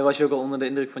 Nee, was je ook al onder de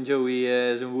indruk van Joey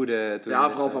zijn woede toen? Ja,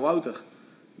 vooral van Wouter.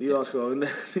 Die was gewoon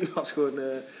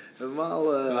helemaal...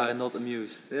 We waren not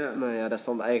amused. Ja. Nou ja, daar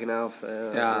stond de eigenaar of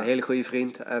een hele goede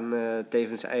vriend en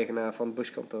tevens eigenaar van het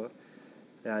buskantoor.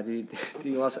 Ja,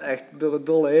 die was echt door het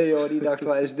dolle heen, joh. Die dacht,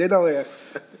 wat is dit nou weer?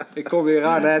 Ik kom weer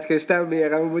aan, hij had geen stem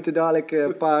meer en we moeten dadelijk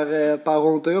een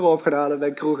paar €100 op gaan halen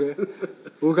bij kroegen.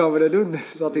 Hoe gaan we dat doen?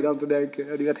 Zat hij dan te denken.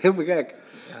 En die werd helemaal gek.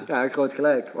 Ja, groot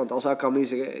gelijk. Want als Akram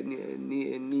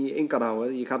niet in kan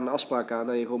houden, je gaat een afspraak aan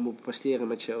dat je gewoon moet presteren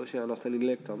met shows. Ja, en als dat niet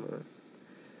lukt, dan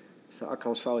is dat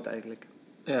Akrams fout eigenlijk.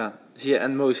 Ja, zie je,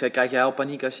 en Moos, krijg jij al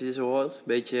paniek als je dit zo hoort?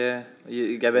 Beetje,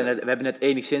 we hebben net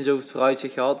enigszins over het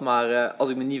vooruitzicht gehad, maar als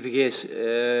ik me niet vergis,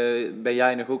 ben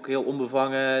jij nog ook heel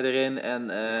onbevangen erin.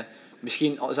 En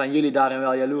misschien zijn jullie daarin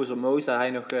wel jaloers op Moos, dat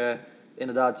hij nog,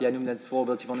 inderdaad, jij noemde net het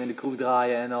voorbeeldje van in de kroeg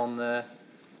draaien en dan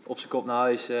op zijn kop naar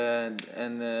huis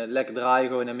en lekker draaien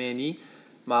gewoon en meer niet.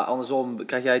 Maar andersom,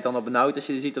 krijg jij het dan al benauwd als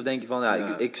je het ziet? Of denk je van,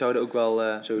 ik zou het ook wel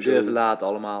durven laten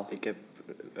allemaal? Ik heb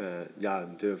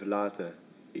durven laten.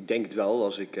 Ik denk het wel,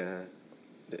 als ik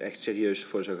er echt serieus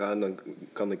voor zou gaan, dan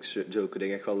kan ik zulke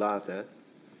dingen echt wel laten. Hè.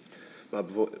 Maar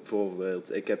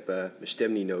bijvoorbeeld, ik heb mijn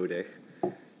stem niet nodig.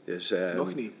 Dus,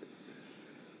 Nog niet?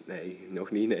 Nee,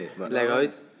 nog niet, nee. Maar, Leg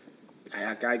uit. Nou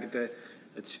ja, kijk,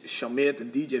 het charmeert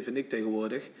een DJ, vind ik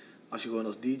tegenwoordig, als je gewoon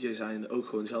als DJ zijn ook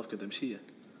gewoon zelf kunt MC'en.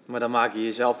 Maar dan maak je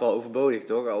jezelf wel overbodig,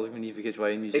 toch? Als ik me niet vergis wat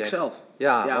je nu zegt. Ikzelf.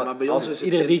 Ja, maar bij als ons is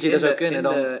iedere DJ dat zou kunnen,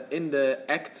 dan... In de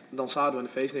act, dan zaten we in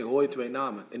de feestnegen, hoor je 2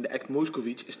 namen. In de act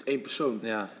Moskovic is het 1 persoon.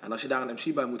 Ja. En als je daar een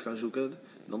MC bij moet gaan zoeken,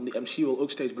 dan die MC wil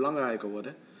ook steeds belangrijker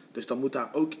worden. Dus dan moet daar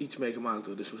ook iets mee gemaakt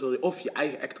worden. Dus dan zul je of je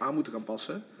eigen act aan moeten gaan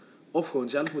passen, of gewoon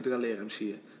zelf moeten gaan leren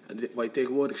MC'en. En wat je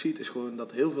tegenwoordig ziet, is gewoon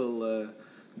dat heel veel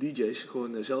DJ's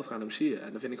gewoon zelf gaan MC'en.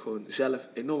 En dat vind ik gewoon zelf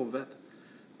enorm vet.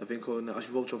 Dat vind ik gewoon, als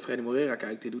je bijvoorbeeld zo'n Freddy Moreira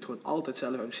kijkt, die doet gewoon altijd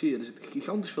zelf MC'en. Er zit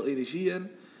gigantisch veel energie in.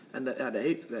 En dat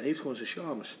heeft gewoon zijn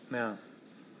charmes.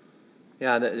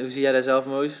 Ja, hoe zie jij dat zelf,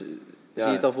 Moos? Ja. Zie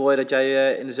je het al voor je dat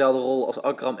jij in dezelfde rol als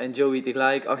Akram en Joey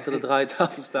tegelijk achter de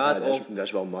draaitafel staat? Ja, dat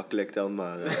is wel makkelijk dan,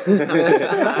 maar...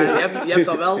 Je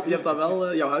hebt dan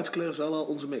wel jouw huidskleur is wel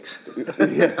onze mix.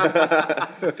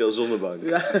 Veel zonnebank.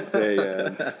 Ja.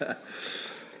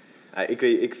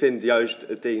 Nee, ik vind juist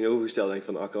het tegenovergestelde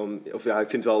van Akram... Of ja, ik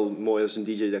vind het wel mooi als een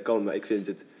DJ dat kan, maar ik vind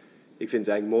het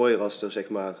eigenlijk mooier als er zeg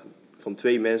maar van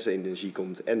 2 mensen energie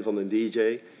komt. En van een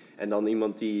DJ... En dan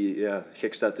iemand die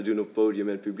gek staat te doen op het podium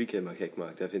en het publiek helemaal gek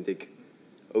maakt. Dat vind ik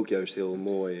ook juist heel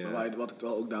mooi. Maar wat ik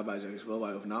wel ook daarbij zeg is wel waar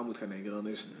je over na moet gaan denken. Dan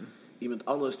is iemand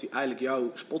anders die eigenlijk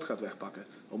jouw spot gaat wegpakken.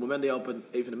 Op het moment dat je op een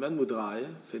evenement moet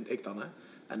draaien, vind ik dan. Hè,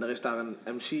 en er is daar een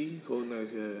MC gewoon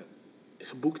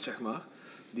geboekt, zeg maar.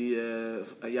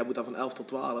 Jij moet daar van 11 tot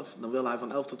 12. Dan wil hij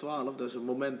van 11 tot 12. Dat is een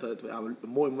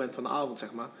mooi moment van de avond,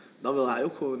 zeg maar. Dan wil hij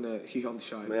ook gewoon gigantisch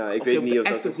shine. Maar ja, ik of weet je niet of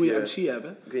echt dat een goede MC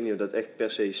hebben. Ik weet niet of dat echt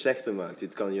per se slechter maakt.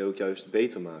 Dit kan je ook juist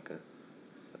beter maken.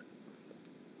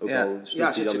 Ook al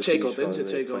Zit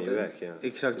zeker wat in. Ja.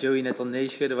 Ik zag Joey net al nee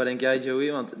schudden. Wat denk jij,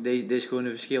 Joey? Want dit is gewoon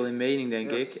een verschil in mening,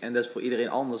 denk ik. En dat is voor iedereen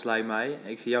anders, lijkt mij.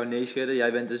 Ik zie jou nee schudden.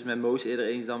 Jij bent dus met Moos eerder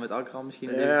eens dan met Akram misschien?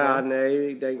 Nee,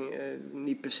 ik denk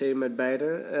niet per se met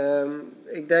beide.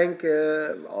 Ik denk,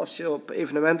 als je op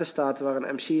evenementen staat waar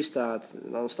een MC staat,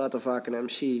 dan staat er vaak een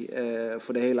MC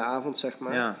voor de hele avond, zeg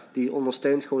maar. Ja. Die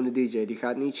ondersteunt gewoon de DJ. Die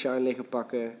gaat niet shine liggen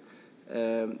pakken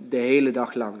de hele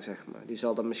dag lang, zeg maar. Die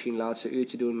zal dan misschien het laatste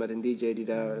uurtje doen met een DJ die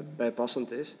daarbij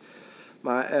passend is.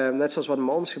 Maar net zoals wat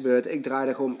met ons gebeurt, ik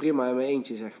draaide gewoon prima in mijn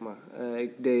eentje, zeg maar.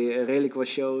 Ik deed redelijk wat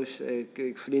shows,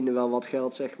 ik verdiende wel wat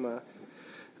geld, zeg maar.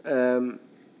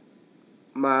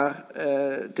 Maar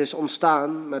het is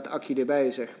ontstaan met Akkie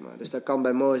erbij, zeg maar. Dus dat kan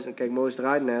bij Moos, kijk, Moos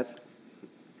draait net.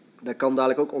 Dat kan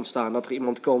dadelijk ook ontstaan, dat er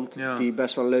iemand komt die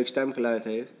best wel een leuk stemgeluid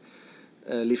heeft.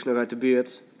 Liefst nog uit de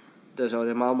buurt. Dat zou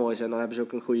helemaal mooi zijn, dan hebben ze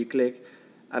ook een goede klik.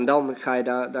 En dan ga je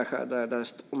daar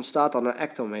ontstaat dan een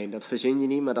act omheen. Dat verzin je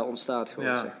niet, maar dat ontstaat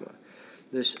gewoon, zeg maar.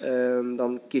 Dus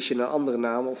dan kies je een andere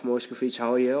naam, of Moskovic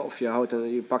hou je, of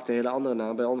je pakt een hele andere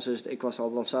naam. Bij ons is het, ik was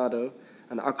al Danzado,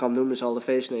 en Akram noemde ze al de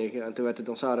feestneger. En toen werd het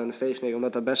Danzado en de feestneger,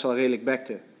 omdat dat best wel redelijk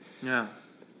bekte. Ja.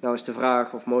 Nou is de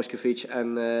vraag of Moskovic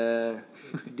en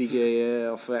DJ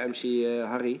of MC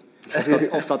Harry,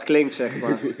 of dat klinkt, zeg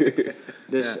maar.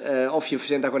 Dus of je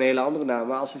verzint daar gewoon een hele andere naam.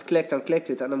 Maar als het klikt, dan klikt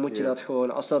het. En dan moet je dat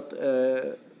gewoon, als dat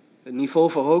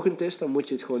niveauverhogend is, dan moet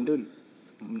je het gewoon doen.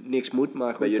 Niks moet, maar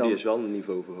goed. Bij jullie dan... is wel een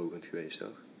niveauverhogend geweest,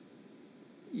 toch?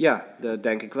 Ja, dat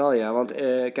denk ik wel, ja. Want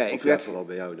kijk, vooral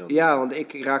bij jou dan? Ja, want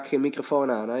ik raak geen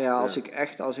microfoon aan. Hè. Ja,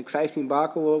 als ik 15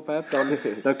 bakenworpen heb,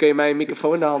 dan kun je mij een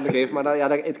microfoon in de handen geven.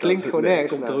 Maar het klinkt gewoon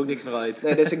nergens. Komt er ook niks meer uit.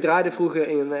 Nee, dus ik draaide vroeger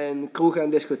in kroegen en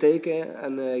discotheken.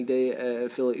 En ik deed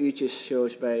veel uurtjes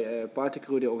shows bij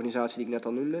Partycrew, de organisatie die ik net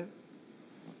al noemde.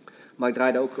 Maar ik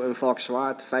draaide ook een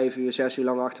Valkenswaard, 5 uur, 6 uur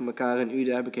lang achter elkaar. In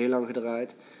Uden heb ik heel lang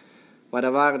gedraaid. Maar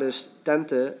daar waren dus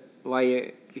tenten waar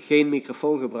je geen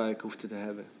microfoongebruik hoefde te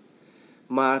hebben.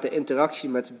 Maar de interactie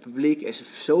met het publiek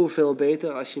is zoveel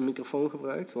beter als je een microfoon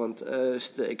gebruikt. Want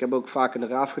ik heb ook vaak in de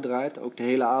Raaf gedraaid, ook de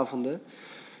hele avonden.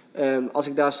 Als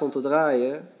ik daar stond te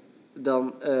draaien,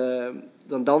 dan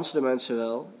dansen de mensen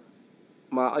wel.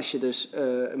 Maar als je dus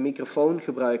een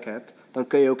microfoongebruik hebt, dan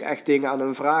kun je ook echt dingen aan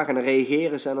hen vragen. En dan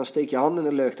reageren ze en dan steek je handen in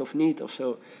de lucht of niet of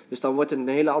zo. Dus dan wordt het een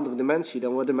hele andere dimensie.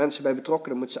 Dan worden mensen bij betrokken,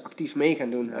 dan moeten ze actief mee gaan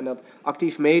doen. En dat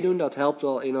actief meedoen, dat helpt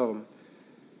wel enorm.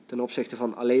 Ten opzichte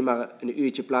van alleen maar een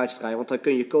uurtje plaatsdraaien. Want dan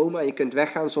kun je komen en je kunt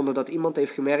weggaan zonder dat iemand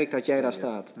heeft gemerkt dat jij daar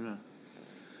staat.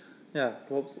 Ja,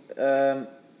 klopt.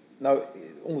 Nou,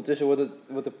 ondertussen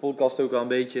wordt de podcast ook wel een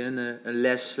beetje een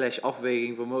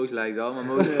les/afweging voor Moos, lijkt wel. Maar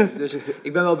Moos, dus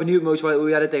ik ben wel benieuwd, Moos, hoe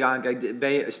jij er tegenaan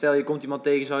kijkt. Stel je komt iemand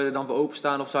tegen, zou je er dan voor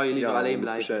openstaan of zou je liever alleen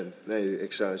blijven? 100%. Nee,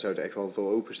 ik zou er echt wel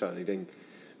voor openstaan. Ik denk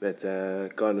met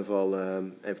carnaval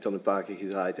heb ik dan een paar keer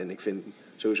gedraaid. En ik vind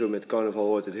sowieso met carnaval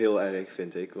hoort het heel erg,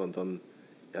 vind ik. Want dan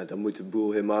moet de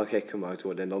boel helemaal gek gemaakt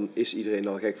worden. En dan is iedereen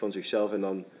al gek van zichzelf en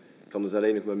dan kan het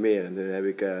alleen nog maar meer. En dan heb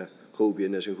ik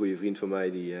Robin, dat is een goede vriend van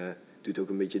mij, die doet ook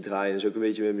een beetje draaien en is ook een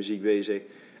beetje met muziek bezig.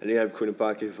 En nu heb ik gewoon een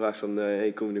paar keer gevraagd van,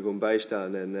 hey, kom je er gewoon bij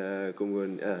staan? En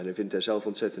dan vindt hij zelf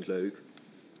ontzettend leuk.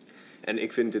 En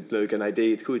ik vind het leuk en hij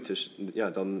deed het goed.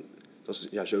 Dus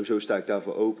sowieso sta ik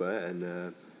daarvoor open. En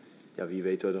wie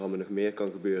weet wat er allemaal nog meer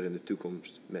kan gebeuren in de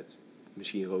toekomst. Met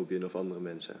misschien Robin of andere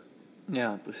mensen.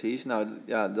 Ja, precies. Nou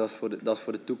ja, dat is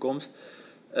voor de toekomst.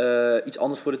 Iets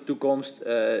anders voor de toekomst.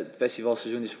 Het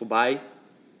festivalseizoen is voorbij.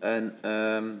 En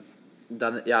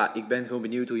ik ben gewoon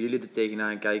benieuwd hoe jullie er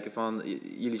tegenaan kijken.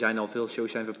 Jullie zijn al veel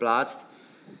shows zijn verplaatst.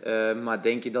 Maar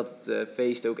denk je dat het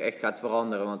feest ook echt gaat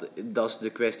veranderen? Want dat is de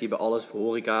kwestie bij alles voor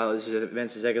horeca.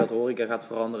 Mensen zeggen dat horeca gaat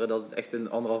veranderen, dat het echt een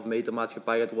 1,5 meter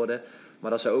maatschappij gaat worden.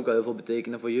 Maar dat zou ook wel heel veel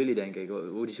betekenen voor jullie, denk ik.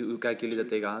 Hoe kijken jullie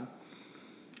daar tegenaan?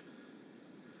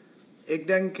 Ik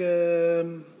denk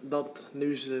dat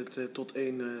nu is het tot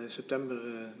 1 september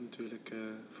natuurlijk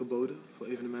verboden voor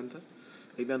evenementen.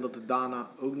 Ik denk dat het daarna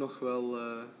ook nog wel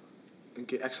een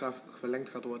keer extra verlengd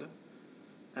gaat worden.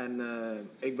 En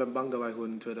ik ben bang dat wij gewoon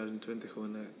in 2020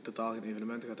 gewoon totaal geen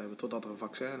evenementen gaan hebben totdat er een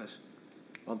vaccin is.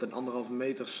 Want een 1,5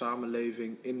 meter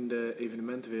samenleving in de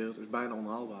evenementenwereld is bijna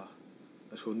onhaalbaar.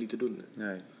 Dat is gewoon niet te doen.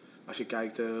 Nee. Als je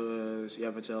kijkt,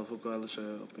 jij bent zelf ook wel eens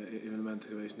op evenementen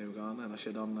geweest, neem ik aan. En als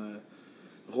je dan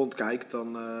rondkijkt,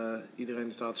 dan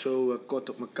iedereen staat zo kort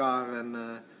op elkaar en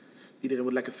iedereen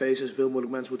moet lekker feesten, zoveel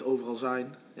mogelijk mensen moeten overal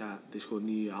zijn. Ja, het is gewoon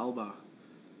niet haalbaar.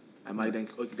 Maar ik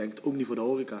denk het ook niet voor de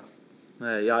horeca.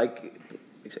 Nee,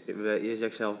 je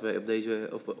zegt zelf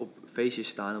op feestjes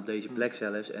staan, op deze plek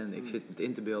zelfs. En ik zit het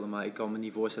in te beelden, maar ik kan me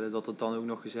niet voorstellen dat het dan ook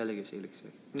nog gezellig is, eerlijk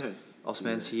gezegd. Nee. Als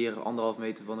mensen hier 1,5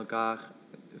 meter van elkaar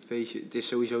een feestje... Het is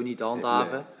sowieso niet te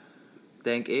handhaven,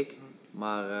 denk ik.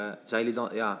 Maar zijn jullie dan...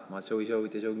 Ja, maar sowieso,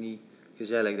 het is ook niet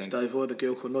gezellig, denk ik. Stel je voor, dan kun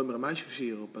je ook gewoon nooit meer een meisje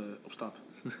versieren op stap.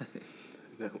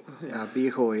 Ja,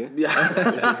 bier gooien. Ja.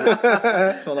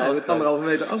 Van Met 1,5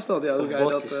 meter afstand, ja. Hoe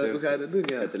ga je dat doen?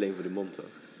 Ja. Het alleen voor de mond toch?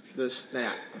 Dus, nou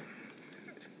ja.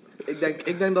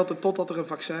 Ik denk dat het totdat er een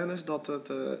vaccin is, dat het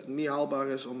niet haalbaar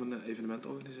is om een evenement te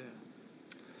organiseren.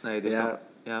 Nee, dus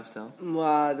ja, vertel.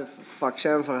 Maar het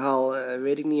vaccinverhaal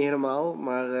weet ik niet helemaal.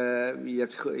 Maar je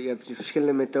hebt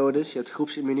verschillende methodes. Je hebt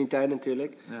groepsimmuniteit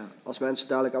natuurlijk. Ja. Als mensen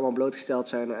dadelijk allemaal blootgesteld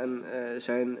zijn en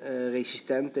zijn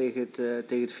resistent tegen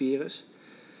het virus.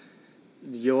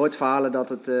 Je hoort verhalen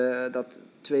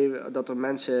dat er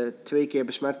mensen 2 keer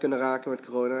besmet kunnen raken met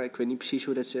corona. Ik weet niet precies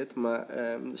hoe dat zit. Maar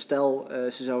stel,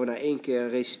 ze zouden na 1 keer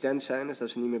resistent zijn. Dus dat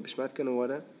ze niet meer besmet kunnen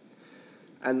worden.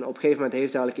 En op een gegeven moment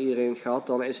heeft dadelijk iedereen het gehad.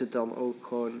 Dan is het dan ook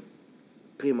gewoon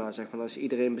prima, zeg maar. Dan is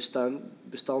iedereen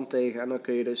bestand tegen. En dan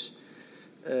kun je dus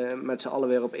met z'n allen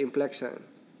weer op 1 plek zijn.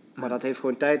 Maar dat heeft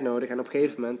gewoon tijd nodig. En op een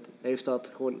gegeven moment heeft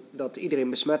dat gewoon... Dat iedereen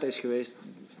besmet is geweest,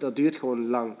 dat duurt gewoon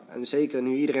lang. En zeker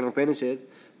nu iedereen nog binnen zit,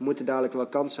 moeten dadelijk wel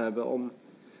kansen hebben om...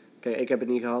 Kijk, ik heb het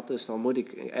niet gehad, dus dan moet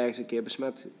ik ergens een keer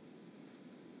besmet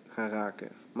gaan raken.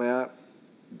 Maar ja,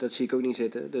 dat zie ik ook niet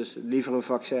zitten. Dus liever een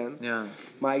vaccin. Ja.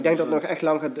 Maar ik denk dat het nog echt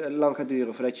lang gaat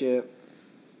duren voordat je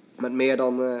met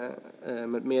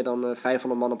meer dan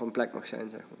 500 man op een plek mag zijn,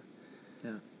 zeg maar.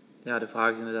 Ja, de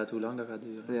vraag is inderdaad hoe lang dat gaat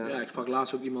duren. Ja, ik sprak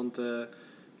laatst ook iemand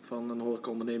van een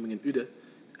horecaonderneming in Uden.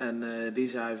 En die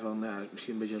zei van,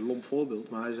 misschien een beetje een lomp voorbeeld,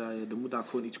 maar hij zei, er moet daar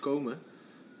gewoon iets komen.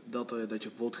 Dat je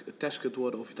bijvoorbeeld getest kunt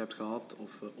worden of je het hebt gehad,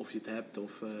 of je het hebt,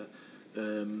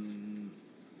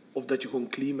 of dat je gewoon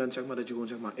clean bent, zeg maar. Dat je gewoon,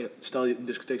 zeg maar, stel je een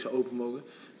discotheek zou open mogen,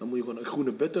 dan moet je gewoon een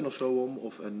groene button of zo om,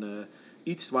 of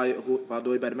iets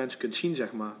waardoor je bij de mensen kunt zien,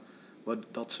 zeg maar,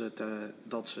 dat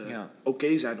ze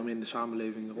oké zijn om in de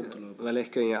samenleving rond te lopen. Wellicht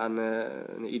kun je aan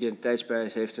een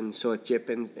identiteitsbewijs heeft een soort chip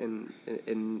in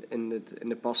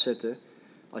de pas zitten.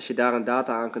 Als je daar een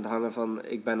data aan kunt hangen van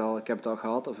ik heb het al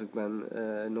gehad of ik ben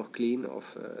nog clean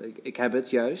of ik heb het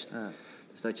juist. Ja.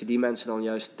 Dus dat je die mensen dan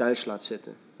juist thuis laat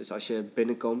zitten. Dus als je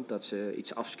binnenkomt dat ze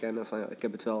iets afscannen van ik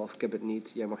heb het wel of ik heb het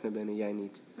niet. Jij mag naar binnen, jij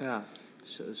niet. Ja.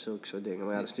 Zulke soort dingen.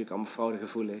 Maar ja, dat is natuurlijk allemaal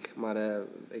fraudegevoelig. Maar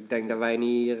ik denk dat wij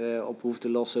niet hier op hoeven te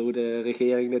lossen hoe de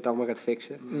regering dit allemaal gaat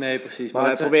fixen. Nee, precies. Maar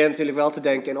wij proberen natuurlijk wel te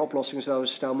denken in oplossingen zodat we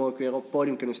zo snel mogelijk weer op het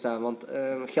podium kunnen staan. Want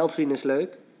geld verdienen is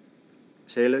leuk.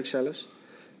 Is heel leuk zelfs.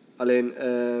 Alleen,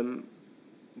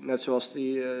 net zoals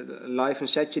die live een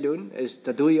setje doen,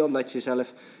 dat doe je omdat je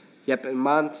zelf... Je hebt een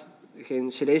maand geen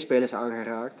cd-spelers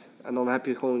aangeraakt. En dan heb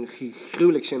je gewoon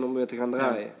gruwelijk zin om weer te gaan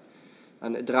draaien. Ja.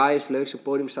 En het draaien is het leukste, het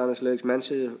podium staan is het leukste,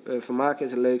 mensen vermaken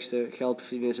is het leukste, geld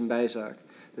verdienen is een bijzaak.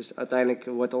 Dus uiteindelijk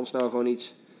wordt ons nou gewoon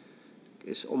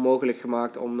is onmogelijk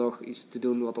gemaakt om nog iets te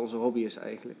doen wat onze hobby is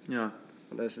eigenlijk. Ja.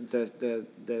 En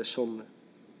dat is zonde.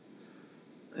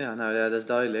 Ja, nou ja, dat is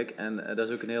duidelijk. En dat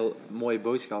is ook een heel mooie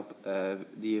boodschap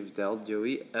die je vertelt,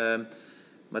 Joey.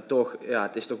 Maar toch, ja,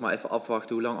 het is toch maar even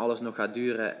afwachten hoe lang alles nog gaat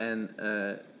duren en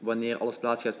wanneer alles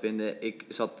plaats gaat vinden. Ik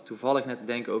zat toevallig net te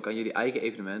denken ook aan jullie eigen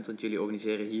evenement, want jullie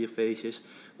organiseren hier feestjes.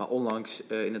 Maar onlangs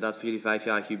inderdaad voor jullie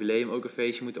 5-jarig jubileum ook een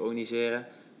feestje moeten organiseren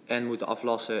en moeten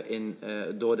aflassen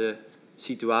door de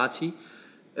situatie.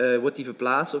 Wordt die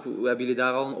verplaatst of hoe hebben jullie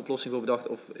daar al een oplossing voor bedacht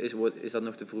of is dat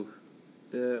nog te vroeg?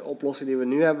 De oplossing die we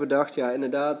nu hebben bedacht, ja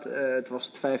inderdaad, het was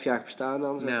het 5-jarig bestaan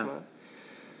dan, zeg maar.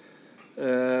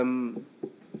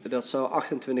 Dat zou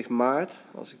 28 maart,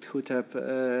 als ik het goed heb,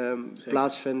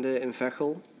 plaatsvinden in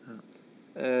Veghel.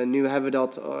 Ja. Nu hebben we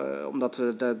dat, omdat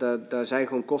we daar zijn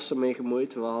gewoon kosten mee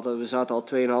gemoeid. We zaten al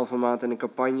 2,5 maand in een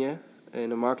campagne,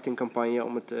 in een marketingcampagne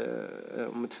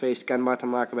om het feest kenbaar te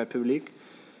maken bij het publiek.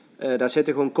 Daar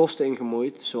zitten gewoon kosten in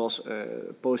gemoeid, zoals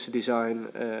posterdesign,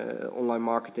 online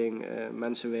marketing,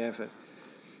 mensen werven.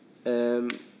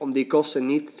 Om die kosten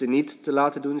niet te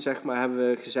laten doen, zeg maar, hebben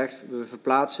we gezegd, we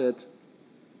verplaatsen het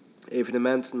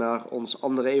evenement naar ons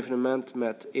andere evenement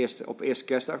op eerste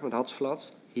kerstdag met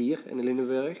Hatsflats, hier in de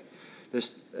Lindenburg.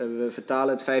 Dus we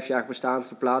vertalen het 5-jarig bestaan,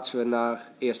 verplaatsen we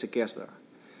naar eerste kerstdag.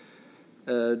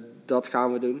 Dat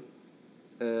gaan we doen.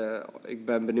 Ik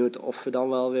ben benieuwd of we dan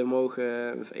wel weer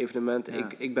mogen evenementen. Ja.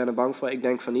 Ik ben er bang voor, ik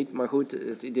denk van niet. Maar goed,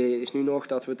 het idee is nu nog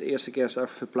dat we het eerste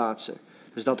kerstdag verplaatsen.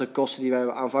 Dus dat de kosten die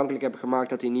wij aanvankelijk hebben gemaakt,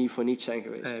 dat die niet voor niets zijn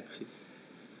geweest. Ja, precies.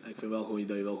 Ik vind wel gewoon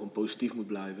dat je wel gewoon positief moet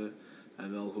blijven.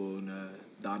 En wel gewoon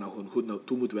daar nou gewoon goed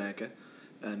naartoe moet werken.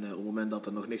 En op het moment dat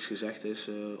er nog niks gezegd is,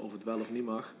 of het wel of niet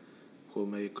mag.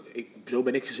 Gewoon zo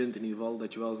ben ik gezind in ieder geval,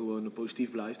 dat je wel gewoon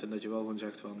positief blijft. En dat je wel gewoon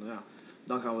zegt van, ja,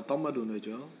 dan gaan we het dan maar doen, weet je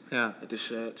wel. Ja. Het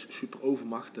is super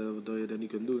overmacht waardoor je dat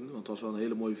niet kunt doen. Want het was wel een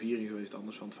hele mooie viering geweest,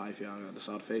 anders van het 5 jaar. Er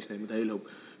staat een feest nemen met een hele hoop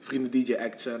vrienden,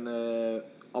 DJ-acts en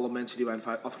alle mensen die wij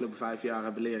de afgelopen 5 jaar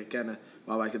hebben leren kennen,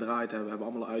 waar wij gedraaid hebben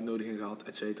allemaal een uitnodiging gehad,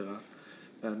 et cetera.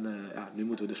 En nu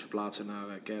moeten we dus verplaatsen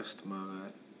naar kerst.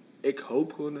 Maar ik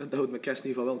hoop gewoon dat we het met kerst in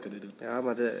ieder geval wel kunnen doen. Ja,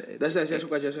 maar dat is ook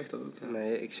wat jij zegt ook. Ja.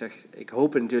 Nee, ik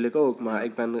hoop het natuurlijk ook. Maar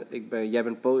jij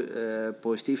bent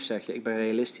positief, zeg je. Ik ben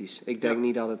realistisch. Ik denk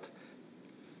niet dat het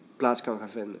plaats kan gaan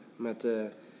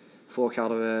vinden. Vorig jaar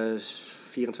hadden we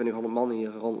 2400 man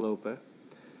hier rondlopen.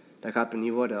 Dat gaat het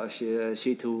niet worden als je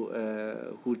ziet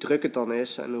hoe druk het dan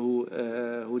is en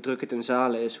hoe druk het in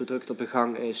zalen is, hoe druk het op de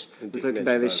gang is, hoe druk het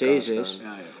bij wc's is.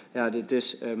 Ja, dit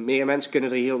is, meer mensen kunnen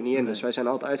er hier ook niet in, dus wij zijn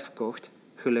altijd uitverkocht,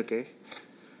 gelukkig.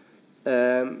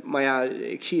 Maar ja,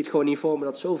 ik zie het gewoon niet voor me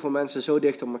dat zoveel mensen zo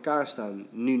dicht op elkaar staan,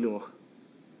 nu nog.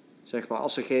 Zeg maar,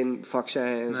 als er geen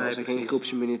vaccin is, als er geen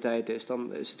groepsimmuniteit is,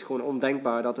 dan is het gewoon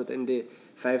ondenkbaar dat het in de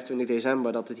 25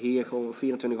 december, dat het hier gewoon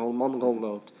 2400 man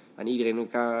rondloopt. En iedereen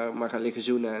elkaar maar gaat liggen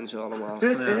zoenen en zo allemaal.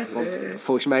 Ja. Want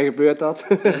volgens mij gebeurt dat.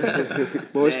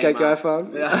 Boos, kijk je even aan.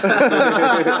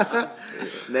 Ja.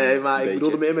 Nee, maar ik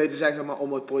bedoel er meer mee te zeggen, zeg maar,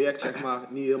 om het project zeg maar,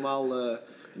 niet helemaal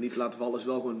niet te laten vallen. Is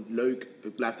wel gewoon leuk.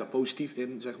 Ik blijf daar positief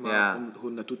in, zeg maar, om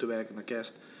gewoon naartoe te werken naar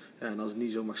kerst. Ja, en als het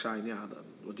niet zo mag zijn, ja, dan,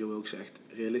 wat Joe ook zegt,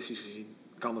 realistisch gezien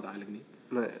kan het eigenlijk niet.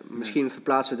 Nee, misschien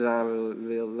verplaatsen we daarna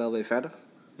wel weer verder.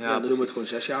 Ja, dan doen we het gewoon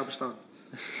 6 jaar bestaan.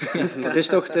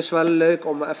 Het is wel leuk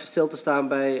om even stil te staan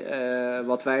bij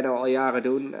wat wij nou al jaren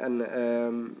doen. En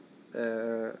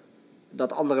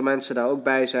dat andere mensen daar ook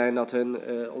bij zijn, dat hun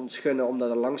ons gunnen om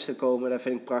daar langs te komen, dat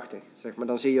vind ik prachtig. Zeg maar,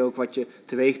 dan zie je ook wat je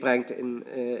teweeg brengt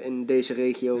in deze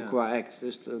regio qua act.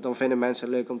 Dus dan vinden mensen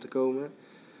het leuk om te komen.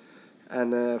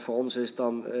 En voor ons is het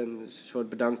dan een soort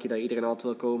bedankje dat iedereen altijd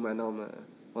wil komen. En dan,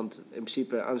 want in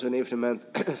principe aan zo'n evenement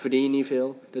verdien je niet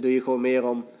veel. Dat doe je gewoon meer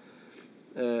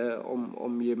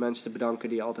om je mensen te bedanken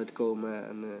die altijd komen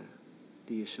en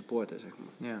die je supporten, zeg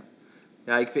maar. Ja.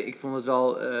 Ja, ik vond het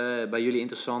wel bij jullie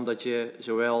interessant dat je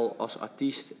zowel als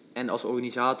artiest en als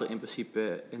organisator in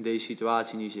principe in deze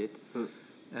situatie nu zit.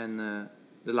 En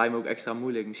dat lijkt me ook extra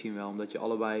moeilijk misschien wel, omdat je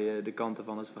allebei de kanten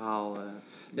van het verhaal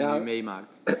nu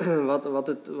meemaakt.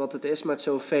 Wat het is met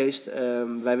zo'n feest,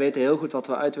 wij weten heel goed wat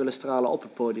we uit willen stralen op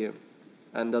het podium.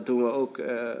 En dat doen we ook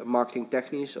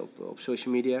marketingtechnisch op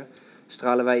social media.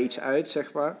 Stralen wij iets uit,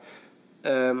 zeg maar.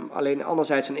 Alleen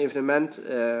anderzijds een evenement,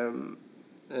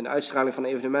 een uitstraling van een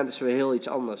evenement is weer heel iets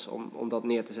anders om dat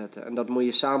neer te zetten. En dat moet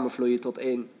je samenvloeien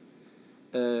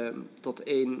tot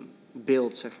één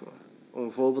beeld, zeg maar. Om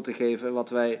een voorbeeld te geven, wat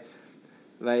wij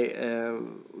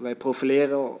Wij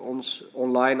profileren ons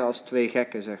online als 2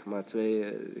 gekken, zeg maar.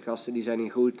 2 gasten die zijn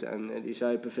niet goed en die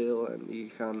zuipen veel en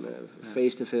die gaan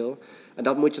feesten veel. En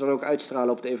dat moet je dan ook uitstralen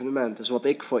op het evenement. Dus wat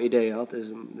ik voor idee had, is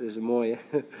een mooie,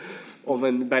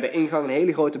 om bij de ingang een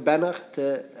hele grote banner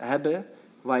te hebben,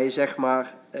 waar je zeg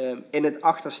maar in het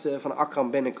achterste van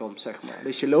Akram binnenkomt, zeg maar.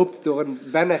 Dus je loopt door een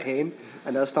banner heen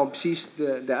en daar is dan precies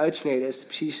de uitsnede, is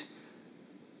precies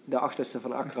de achterste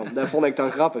van Akram. Dat vond ik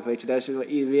dan grappig, weet je. Dat is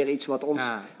weer iets wat ons...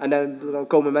 Ja. En dan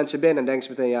komen mensen binnen en denken ze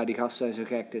meteen, ja, die gasten zijn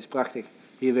zo gek, het is prachtig.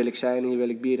 Hier wil ik zijn, hier wil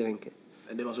ik bier drinken.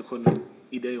 En dit was ook gewoon een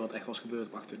idee wat echt was gebeurd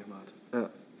op 28 maart.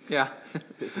 Ja,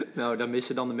 nou, dan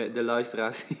missen dan de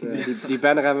luisteraars. Ja, die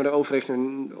banner hebben we er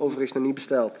overigens nog niet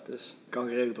besteld. Dus kan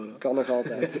geregeld worden. Kan nog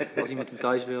altijd. Als iemand hem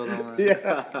thuis wil, dan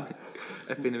even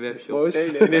in de webshop. Moos?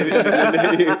 Nee.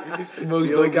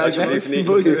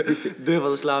 Moos, deur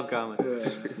van de slaapkamer.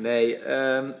 Nee,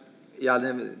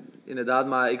 inderdaad,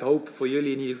 maar ik hoop voor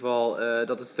jullie in ieder geval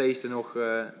dat het feest er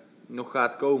nog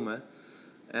gaat komen.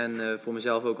 En voor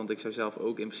mezelf ook, want ik zou zelf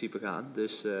ook in principe gaan.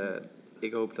 Dus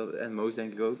ik hoop dat, en Moos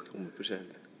denk ik ook. 100%.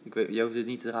 Ik weet, jij hoeft het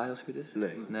niet te draaien als het goed is?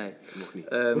 Nee. Nog niet.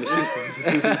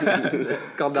 Misschien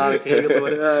kan dadelijk geregeld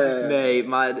worden. Ja. Nee,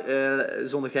 maar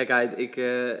zonder gekheid. Ik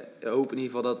hoop in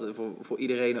ieder geval dat voor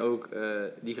iedereen ook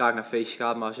die graag naar feestjes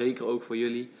gaat, maar zeker ook voor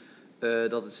jullie,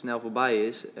 dat het snel voorbij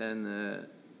is. En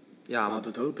want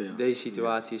het hopen, ja. Deze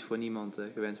situatie is voor niemand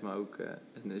gewenst, maar ook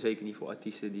zeker niet voor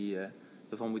artiesten die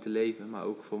ervan moeten leven, maar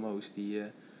ook voor Moos, die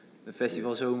een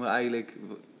festivalzomer eigenlijk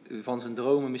van zijn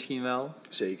dromen misschien wel.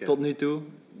 Zeker. Tot nu toe.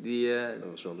 Dat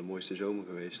was wel de mooiste zomer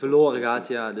geweest. Verloren gaat,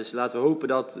 ja. Dus laten we hopen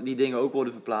dat die dingen ook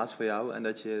worden verplaatst voor jou. En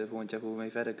dat je er volgend jaar gewoon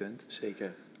mee verder kunt.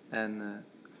 Zeker. En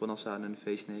voor Nassau en de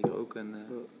Feestneger ook een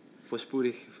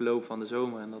voorspoedig verloop van de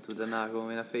zomer. En dat we daarna gewoon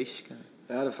weer naar feestjes kunnen.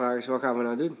 Ja, de vraag is, wat gaan we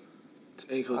nou doen? Het is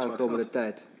één groot zwart komende gat.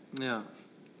 tijd. Ja.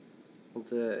 Want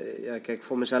kijk,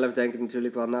 voor mezelf denk ik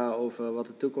natuurlijk wel na over wat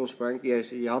de toekomst brengt.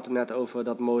 Je had het net over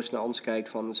dat Moos naar ons kijkt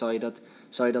van, zou je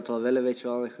dat wel willen, weet je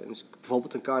wel.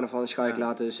 Bijvoorbeeld een carnaval ga ik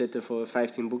laten zitten voor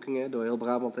 15 boekingen door heel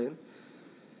Brabant heen.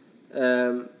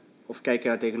 Of kijk je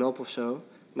daar tegenop of zo.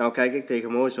 Nou kijk ik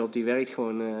tegen Moos op, die werkt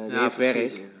gewoon, die heeft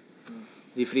precies. werk.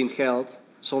 Die verdient geld,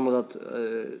 zonder dat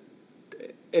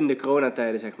in de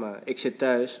coronatijden zeg maar. Ik zit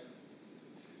thuis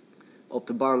op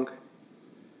de bank.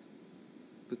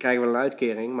 We krijgen wel een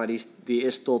uitkering, maar die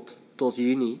is tot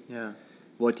juni. Ja.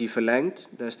 Wordt die verlengd?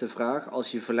 Dat is de vraag.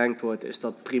 Als die verlengd wordt, is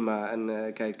dat prima.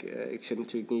 En ik zit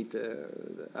natuurlijk niet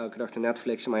elke dag te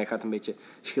Netflixen, maar je gaat een beetje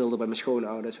schilderen bij mijn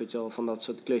schoonouders, weet je wel, van dat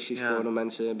soort klusjes, gewoon om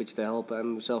mensen een beetje te helpen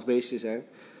en zelf bezig te zijn.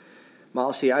 Maar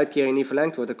als die uitkering niet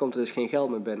verlengd wordt, dan komt er dus geen geld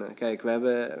meer binnen. Kijk, we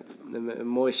hebben een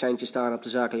mooi centje staan op de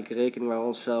zakelijke rekening waar we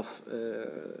onszelf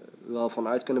wel van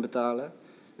uit kunnen betalen.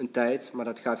 Een tijd, maar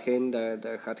dat gaat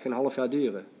geen half jaar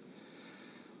duren.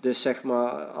 Dus zeg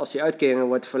maar, als die uitkering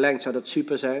wordt verlengd, zou dat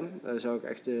super zijn. Daar zou ik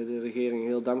echt de regering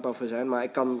heel dankbaar voor zijn. Maar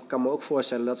ik kan me ook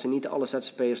voorstellen dat ze niet alle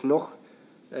ZZP'ers nog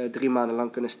 3 maanden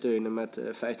lang kunnen steunen met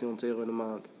 €1500 in de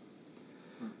maand.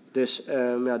 Dus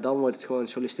dan wordt het gewoon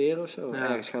solliciteren of zo,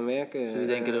 ergens gaan werken. Dus jullie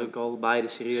denken er ook al beide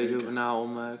serieus over na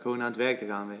om gewoon aan het werk te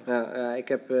gaan weer? Ja, ik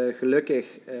heb gelukkig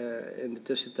in de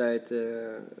tussentijd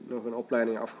nog een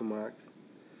opleiding afgemaakt.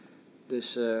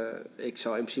 Dus ik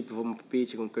zou in principe voor mijn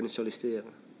papiertje gewoon kunnen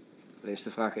solliciteren. Alleen is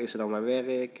de vraag, is er dan maar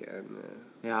werk? En,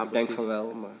 ik denk van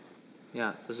wel, maar... Ja,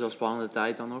 dat is wel een spannende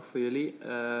tijd dan nog voor jullie.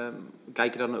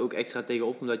 Kijk je daar dan ook extra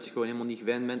tegenop, omdat je het gewoon helemaal niet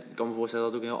gewend bent? Ik kan me voorstellen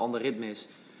dat het ook een heel ander ritme is.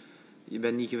 Je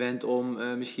bent niet gewend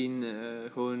om misschien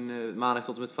gewoon maandag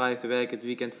tot en met vrijdag te werken, het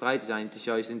weekend vrij te zijn. Het is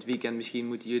juist in het weekend misschien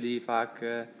moeten jullie vaak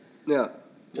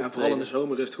vooral in de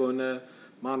zomer is het gewoon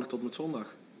maandag tot met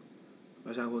zondag.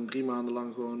 Wij zijn gewoon 3 maanden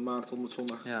lang gewoon maandag tot met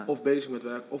zondag of bezig met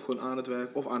werk, of gewoon aan het werk,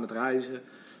 of aan het reizen.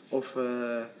 Of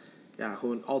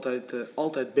gewoon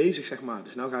altijd bezig, zeg maar.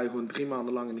 Dus nou ga je gewoon 3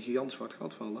 maanden lang in een gigantisch zwart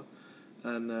gat vallen.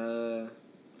 En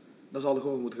dan zal er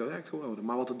gewoon moeten gewerkt worden.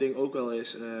 Maar wat het ding ook wel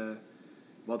is,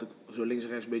 wat ik zo links en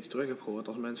rechts een beetje terug heb gehoord,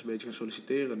 als mensen een beetje gaan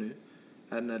solliciteren nu.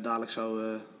 En dadelijk zou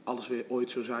alles weer ooit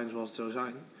zo zijn zoals het zou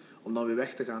zijn. Om dan weer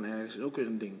weg te gaan ergens is ook weer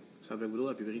een ding. Snap je wat ik bedoel?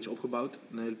 Heb je weer iets opgebouwd,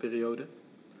 een hele periode.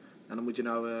 En dan moet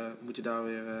je daar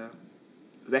weer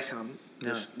weggaan.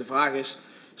 Dus de vraag is,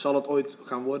 zal het ooit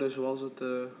gaan worden zoals het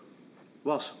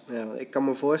was? Ja, ik kan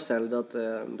me voorstellen dat,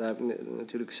 daar heb ik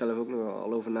natuurlijk zelf ook nog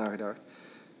al over nagedacht.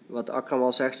 Wat Akram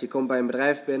al zegt, je komt bij een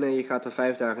bedrijf binnen, je gaat er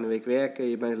 5 dagen in de week werken,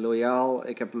 je bent loyaal.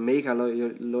 Ik heb een mega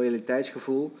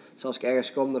loyaliteitsgevoel. Dus als ik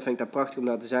ergens kom, dan vind ik dat prachtig om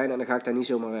daar te zijn en dan ga ik daar niet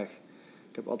zomaar weg.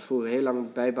 Ik heb altijd vroeger heel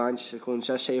lang bijbaantjes, gewoon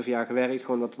 6, 7 jaar gewerkt,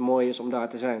 gewoon dat het mooi is om daar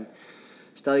te zijn.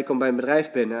 Stel je komt bij een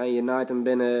bedrijf binnen en je naait hem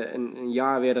binnen een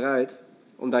jaar weer eruit,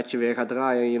 omdat je weer gaat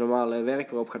draaien en je normale werk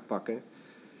weer op gaat pakken.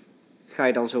 Ga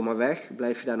je dan zomaar weg?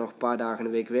 Blijf je daar nog een paar dagen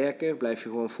in de week werken? Blijf je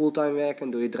gewoon fulltime werken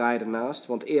en doe je draaien ernaast?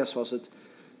 Want eerst was het,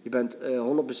 je bent 100%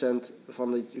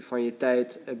 van je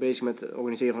tijd bezig met het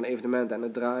organiseren van evenementen en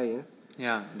het draaien.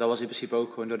 Ja, dat was in principe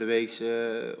ook gewoon door de week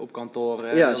op kantoor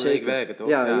Ja, heel de zeker. week werken, toch?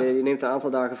 Ja, je neemt een aantal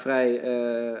dagen vrij.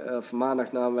 Of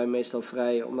maandag namen wij meestal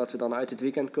vrij omdat we dan uit het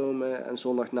weekend komen. En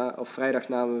vrijdag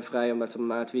namen we vrij omdat we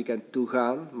naar het weekend toe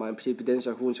gaan. Maar in principe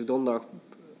dinsdag, woensdag, donderdag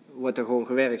wordt er gewoon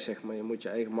gewerkt, zeg maar. Je moet je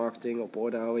eigen marketing op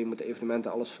orde houden. Je moet de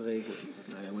evenementen, alles verregelen.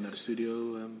 Nou, je moet naar de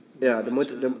studio. Ja,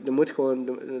 er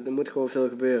moet gewoon veel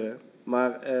gebeuren.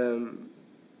 Maar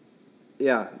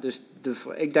dus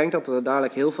ik denk dat er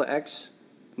dadelijk heel veel acts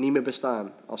niet meer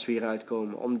bestaan als we hieruit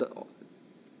komen.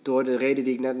 Door de reden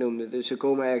die ik net noemde. Dus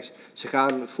ze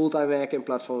gaan fulltime werken in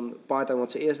plaats van parttime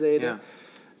wat ze eerst deden. Ja.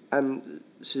 En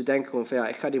ze denken gewoon van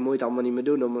ik ga die moeite allemaal niet meer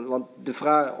doen. Want de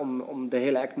vraag om de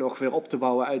hele act nog weer op te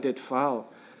bouwen uit dit verhaal.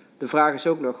 De vraag is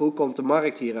ook nog, hoe komt de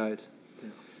markt hieruit? Ja.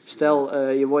 Stel,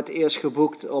 je wordt eerst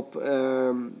geboekt op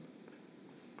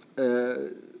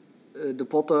de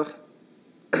Potter.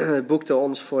 Boekte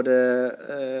ons voor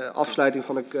de afsluiting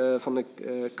van de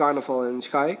carnaval in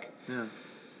Schaik.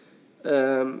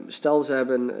 Ja. Stel, ze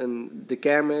hebben de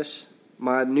kermis.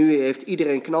 Maar nu heeft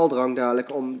iedereen knaldrang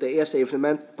dadelijk om de eerste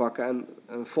evenement te pakken en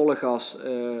een volle gas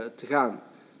te gaan.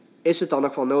 Is het dan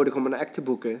nog wel nodig om een act te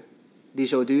boeken die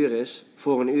zo duur is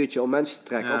voor een uurtje om mensen te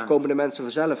trekken? Ja. Of komen de mensen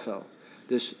vanzelf wel?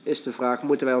 Dus is de vraag,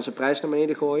 moeten wij onze prijs naar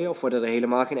beneden gooien? Of worden er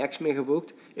helemaal geen acts meer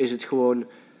geboekt? Is het gewoon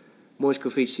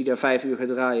Moscovic die daar 5 uur gaat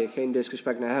draaien? Geen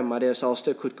disrespect naar hem, maar dit zal een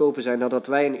stuk goedkoper zijn dan dat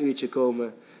wij een uurtje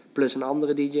komen plus een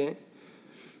andere DJ.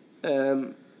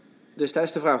 Dus daar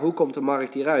is de vraag, hoe komt de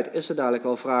markt hieruit? Is er dadelijk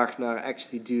wel vraag naar acts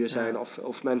die duur zijn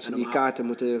of mensen die kaarten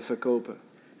moeten verkopen?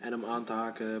 En om aan te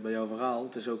haken bij jouw verhaal,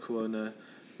 het is ook gewoon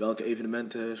welke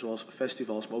evenementen zoals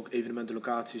festivals, maar ook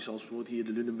evenementenlocaties zoals bijvoorbeeld hier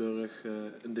de Lunenburg,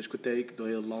 een discotheek door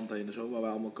heel het land heen en zo, waar wij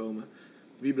allemaal komen.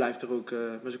 Wie blijft er ook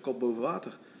met zijn kop boven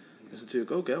water? Dat is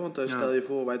natuurlijk ook, hè, want stel je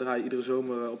voor, wij draaien iedere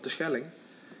zomer op de Schelling.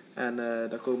 En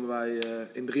daar komen wij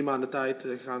in 3 maanden tijd,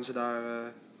 gaan ze daar...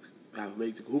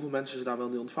 weet ik hoeveel mensen ze daar wel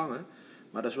niet ontvangen.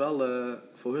 Maar dat is wel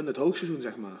voor hun het hoogseizoen,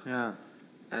 zeg maar. Ja.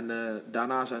 En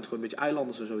daarna zijn het gewoon een beetje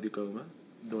eilanders en zo die komen.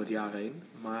 Door het jaar heen.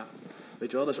 Maar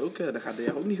weet je wel, dat gaat dit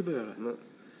jaar ook niet gebeuren. Nee.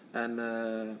 En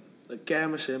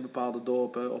kermissen in bepaalde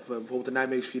dorpen. Of bijvoorbeeld de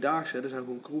Nijmeegse Vierdaagse. Er zijn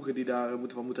gewoon kroegen die daar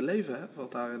van moeten leven. Hè,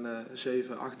 wat daar in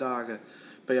 7, 8 dagen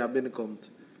per jaar binnenkomt.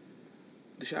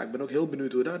 Dus ja, ik ben ook heel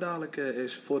benieuwd hoe dat dadelijk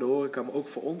is. Voor de horeca, maar ook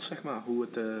voor ons, zeg maar. Hoe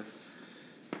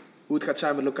het gaat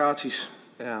zijn met locaties.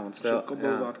 Ja, want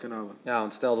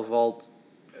stel er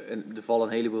vallen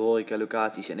een heleboel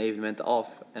horeca-locaties en evenementen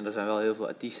af. En er zijn wel heel veel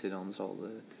artiesten. Dan zal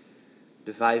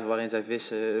de vijver waarin zij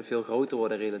vissen veel groter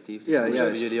worden relatief. Dus dan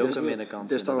hebben jullie ook een minder kans.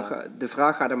 Dus dan de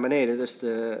vraag gaat naar beneden. Dus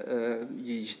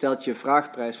je stelt je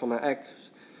vraagprijs van een act.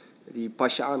 Die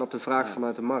pas je aan op de vraag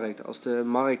vanuit de markt. Als de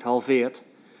markt halveert,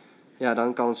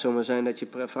 dan kan het zomaar zijn dat je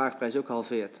vraagprijs ook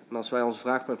halveert. En als wij onze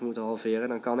vraagprijs moeten halveren,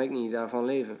 dan kan ik niet daarvan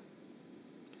leven.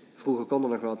 Vroeger kon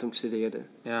dat nog wel toen ik studeerde.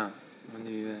 Ja, maar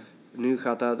nu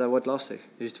gaat dat wordt lastig.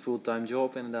 Nu is het fulltime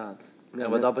job inderdaad. Ja, en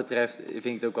wat dat betreft vind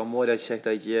ik het ook wel mooi dat je zegt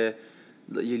dat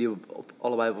jullie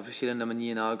allebei op verschillende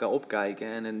manieren naar elkaar opkijken.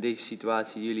 En in deze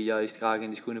situatie jullie juist graag in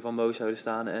de schoenen van Mo zouden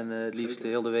staan. En het liefst de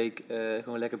hele week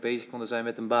gewoon lekker bezig konden zijn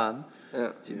met een baan.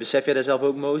 Ja. Dus besef jij daar zelf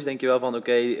ook, Moos? Denk je wel van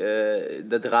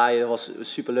dat draaien was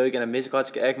superleuk en dat mis ik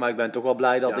hartstikke erg. Maar ik ben toch wel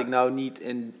blij dat ik nou niet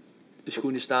in de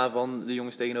schoenen sta van de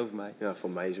jongens tegenover mij. Ja, voor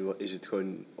mij is het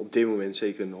gewoon op dit moment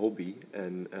zeker een hobby.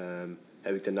 En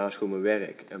heb ik daarnaast gewoon mijn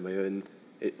werk. En bij hun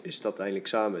is dat eigenlijk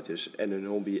samen. Dus en een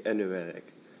hobby en een werk.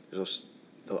 Dus als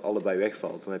dat allebei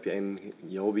wegvalt, dan heb je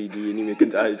je hobby die je niet meer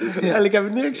kunt uitoefenen. Eigenlijk heb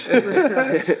ik niks.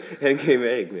 En geen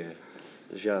werk meer.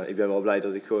 Dus ja, ik ben wel blij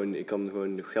dat ik kan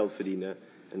gewoon nog geld verdienen.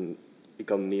 En ik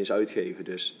kan het niet eens uitgeven.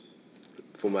 Dus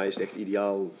voor mij is het echt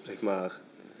ideaal, zeg maar,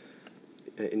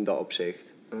 in dat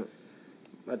opzicht.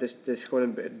 Maar het is gewoon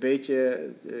een beetje...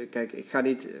 kijk,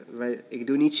 ik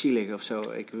doe niet zielig of zo.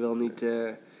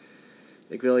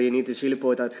 Ik wil hier niet de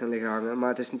zielenpoot uit gaan liggen hangen. Maar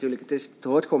het is natuurlijk... Het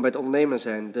hoort gewoon bij het ondernemer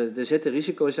zijn. Er zitten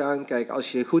risico's aan. Kijk,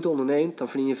 als je goed onderneemt, dan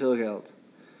verdien je veel geld.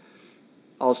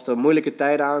 Als er moeilijke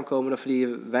tijden aankomen, dan verdien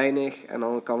je weinig. En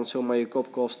dan kan het zomaar je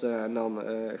kop kosten. En dan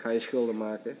ga je schulden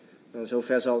maken. Zo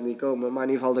ver zal het niet komen. Maar in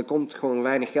ieder geval, er komt gewoon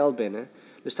weinig geld binnen.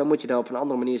 Dus dan moet je daar op een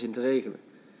andere manier zien te regelen.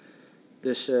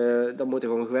 Dus dan moet er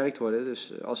gewoon gewerkt worden.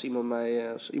 Dus als iemand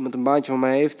een baantje van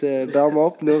mij heeft, bel me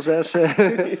op, 06.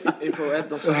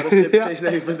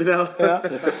 info@daszadelstipsnl. Ja.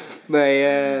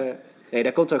 Nee,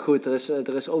 dat komt wel goed.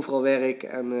 Er is overal werk.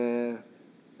 En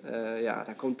Ja,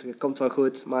 dat komt wel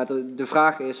goed. Maar de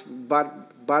vraag is,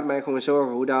 baart mij gewoon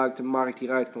zorgen hoe dadelijk de markt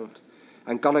hieruit komt.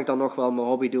 En kan ik dan nog wel mijn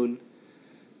hobby doen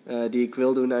die ik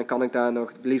wil doen en kan ik daar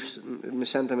nog het liefst mijn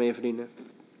centen mee verdienen?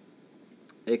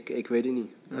 Ik weet het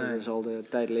niet. Nee. Dat zal de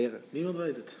tijd leren. Niemand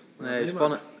weet het. Nee, het is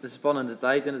een spannende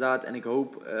tijd inderdaad. En ik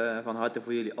hoop van harte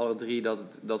voor jullie alle drie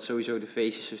dat sowieso de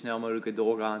feestjes zo snel mogelijk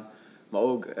doorgaan. Maar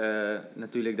ook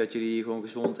natuurlijk dat jullie gewoon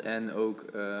gezond en ook...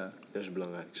 Dat is het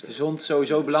belangrijkste. Gezond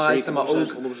sowieso het belangrijkste, maar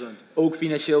ook, 100%. ook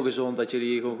financieel gezond. Dat jullie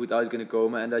hier gewoon goed uit kunnen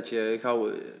komen. En dat je gauw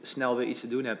snel weer iets te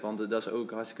doen hebt. Want dat is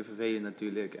ook hartstikke vervelend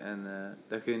natuurlijk. En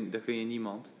dat gun je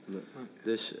niemand. Nee.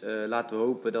 Dus laten we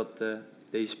hopen dat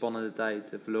deze spannende tijd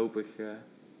voorlopig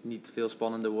niet veel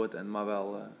spannender wordt. Maar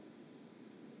wel...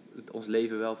 ons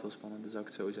leven wel veel spannender, zou ik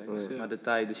het zo zeggen. Ja.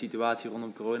 Maar de situatie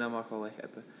rondom corona mag wel weg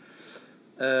hebben.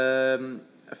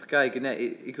 Even kijken. Nee,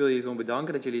 ik wil jullie gewoon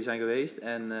bedanken dat jullie zijn geweest.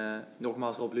 En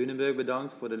nogmaals Rob Lunenburg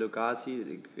bedankt voor de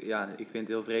locatie. Ik vind het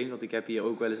heel vreemd, want ik heb hier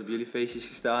ook wel eens op jullie feestjes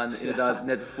gestaan. Inderdaad,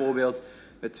 net het voorbeeld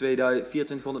met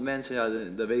 2400 mensen. Ja,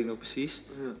 dat weet ik nog precies.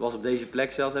 Was op deze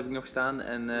plek zelfs, heb ik nog gestaan.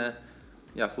 En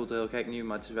voelt heel gek nu,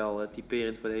 maar het is wel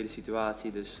typerend voor de hele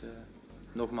situatie. Dus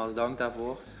nogmaals dank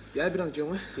daarvoor. Jij bedankt,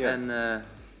 jongen. Ja.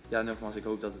 En nogmaals, ik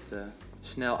hoop dat het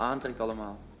snel aantrekt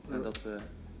allemaal. En dat we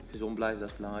gezond blijven, dat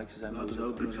is het belangrijkste. Zijn we Laten we ook.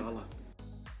 hopen met z'n allen.